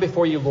 we come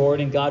before you,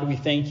 Lord, and God, we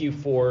thank you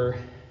for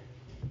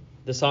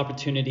this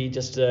opportunity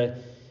just to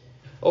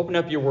open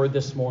up your word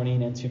this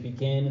morning and to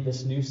begin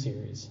this new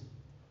series.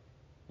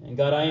 And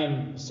God, I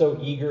am so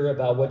eager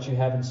about what you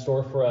have in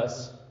store for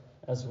us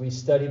as we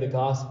study the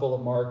Gospel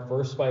of Mark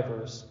verse by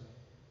verse,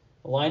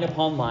 line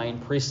upon line,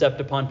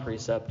 precept upon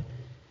precept.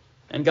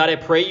 And God, I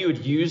pray you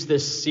would use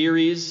this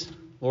series,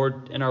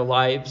 Lord, in our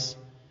lives.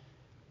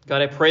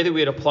 God, I pray that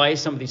we would apply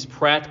some of these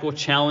practical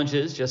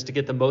challenges just to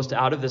get the most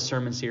out of this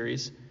sermon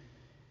series.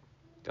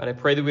 God, I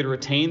pray that we'd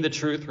retain the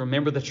truth,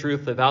 remember the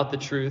truth, live out the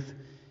truth,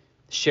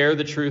 share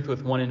the truth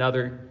with one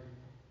another.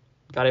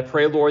 God, I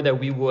pray, Lord,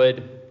 that we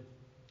would,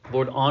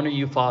 Lord, honor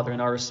you, Father,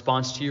 in our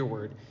response to your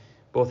word,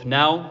 both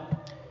now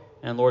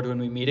and, Lord, when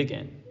we meet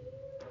again.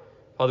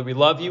 Father, we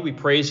love you, we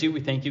praise you, we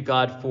thank you,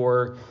 God,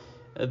 for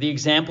the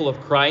example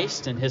of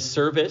Christ and his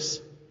service.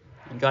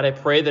 And God, I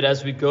pray that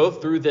as we go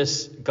through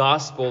this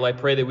gospel, I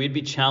pray that we'd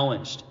be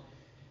challenged,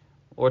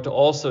 Lord, to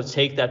also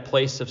take that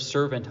place of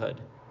servanthood.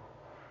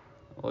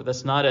 Lord,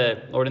 that's not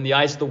Lord, in the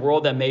eyes of the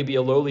world, that may be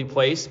a lowly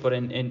place, but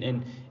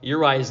in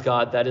your eyes,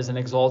 God, that is an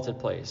exalted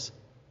place,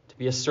 to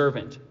be a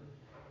servant.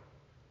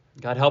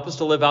 God, help us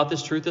to live out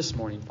this truth this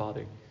morning,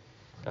 Father.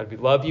 God, we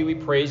love you, we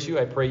praise you.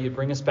 I pray you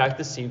bring us back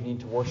this evening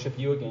to worship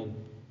you again.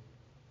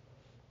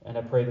 And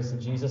I pray this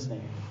in Jesus'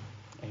 name.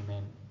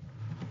 Amen.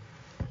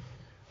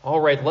 All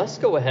right, let's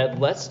go ahead.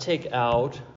 Let's take out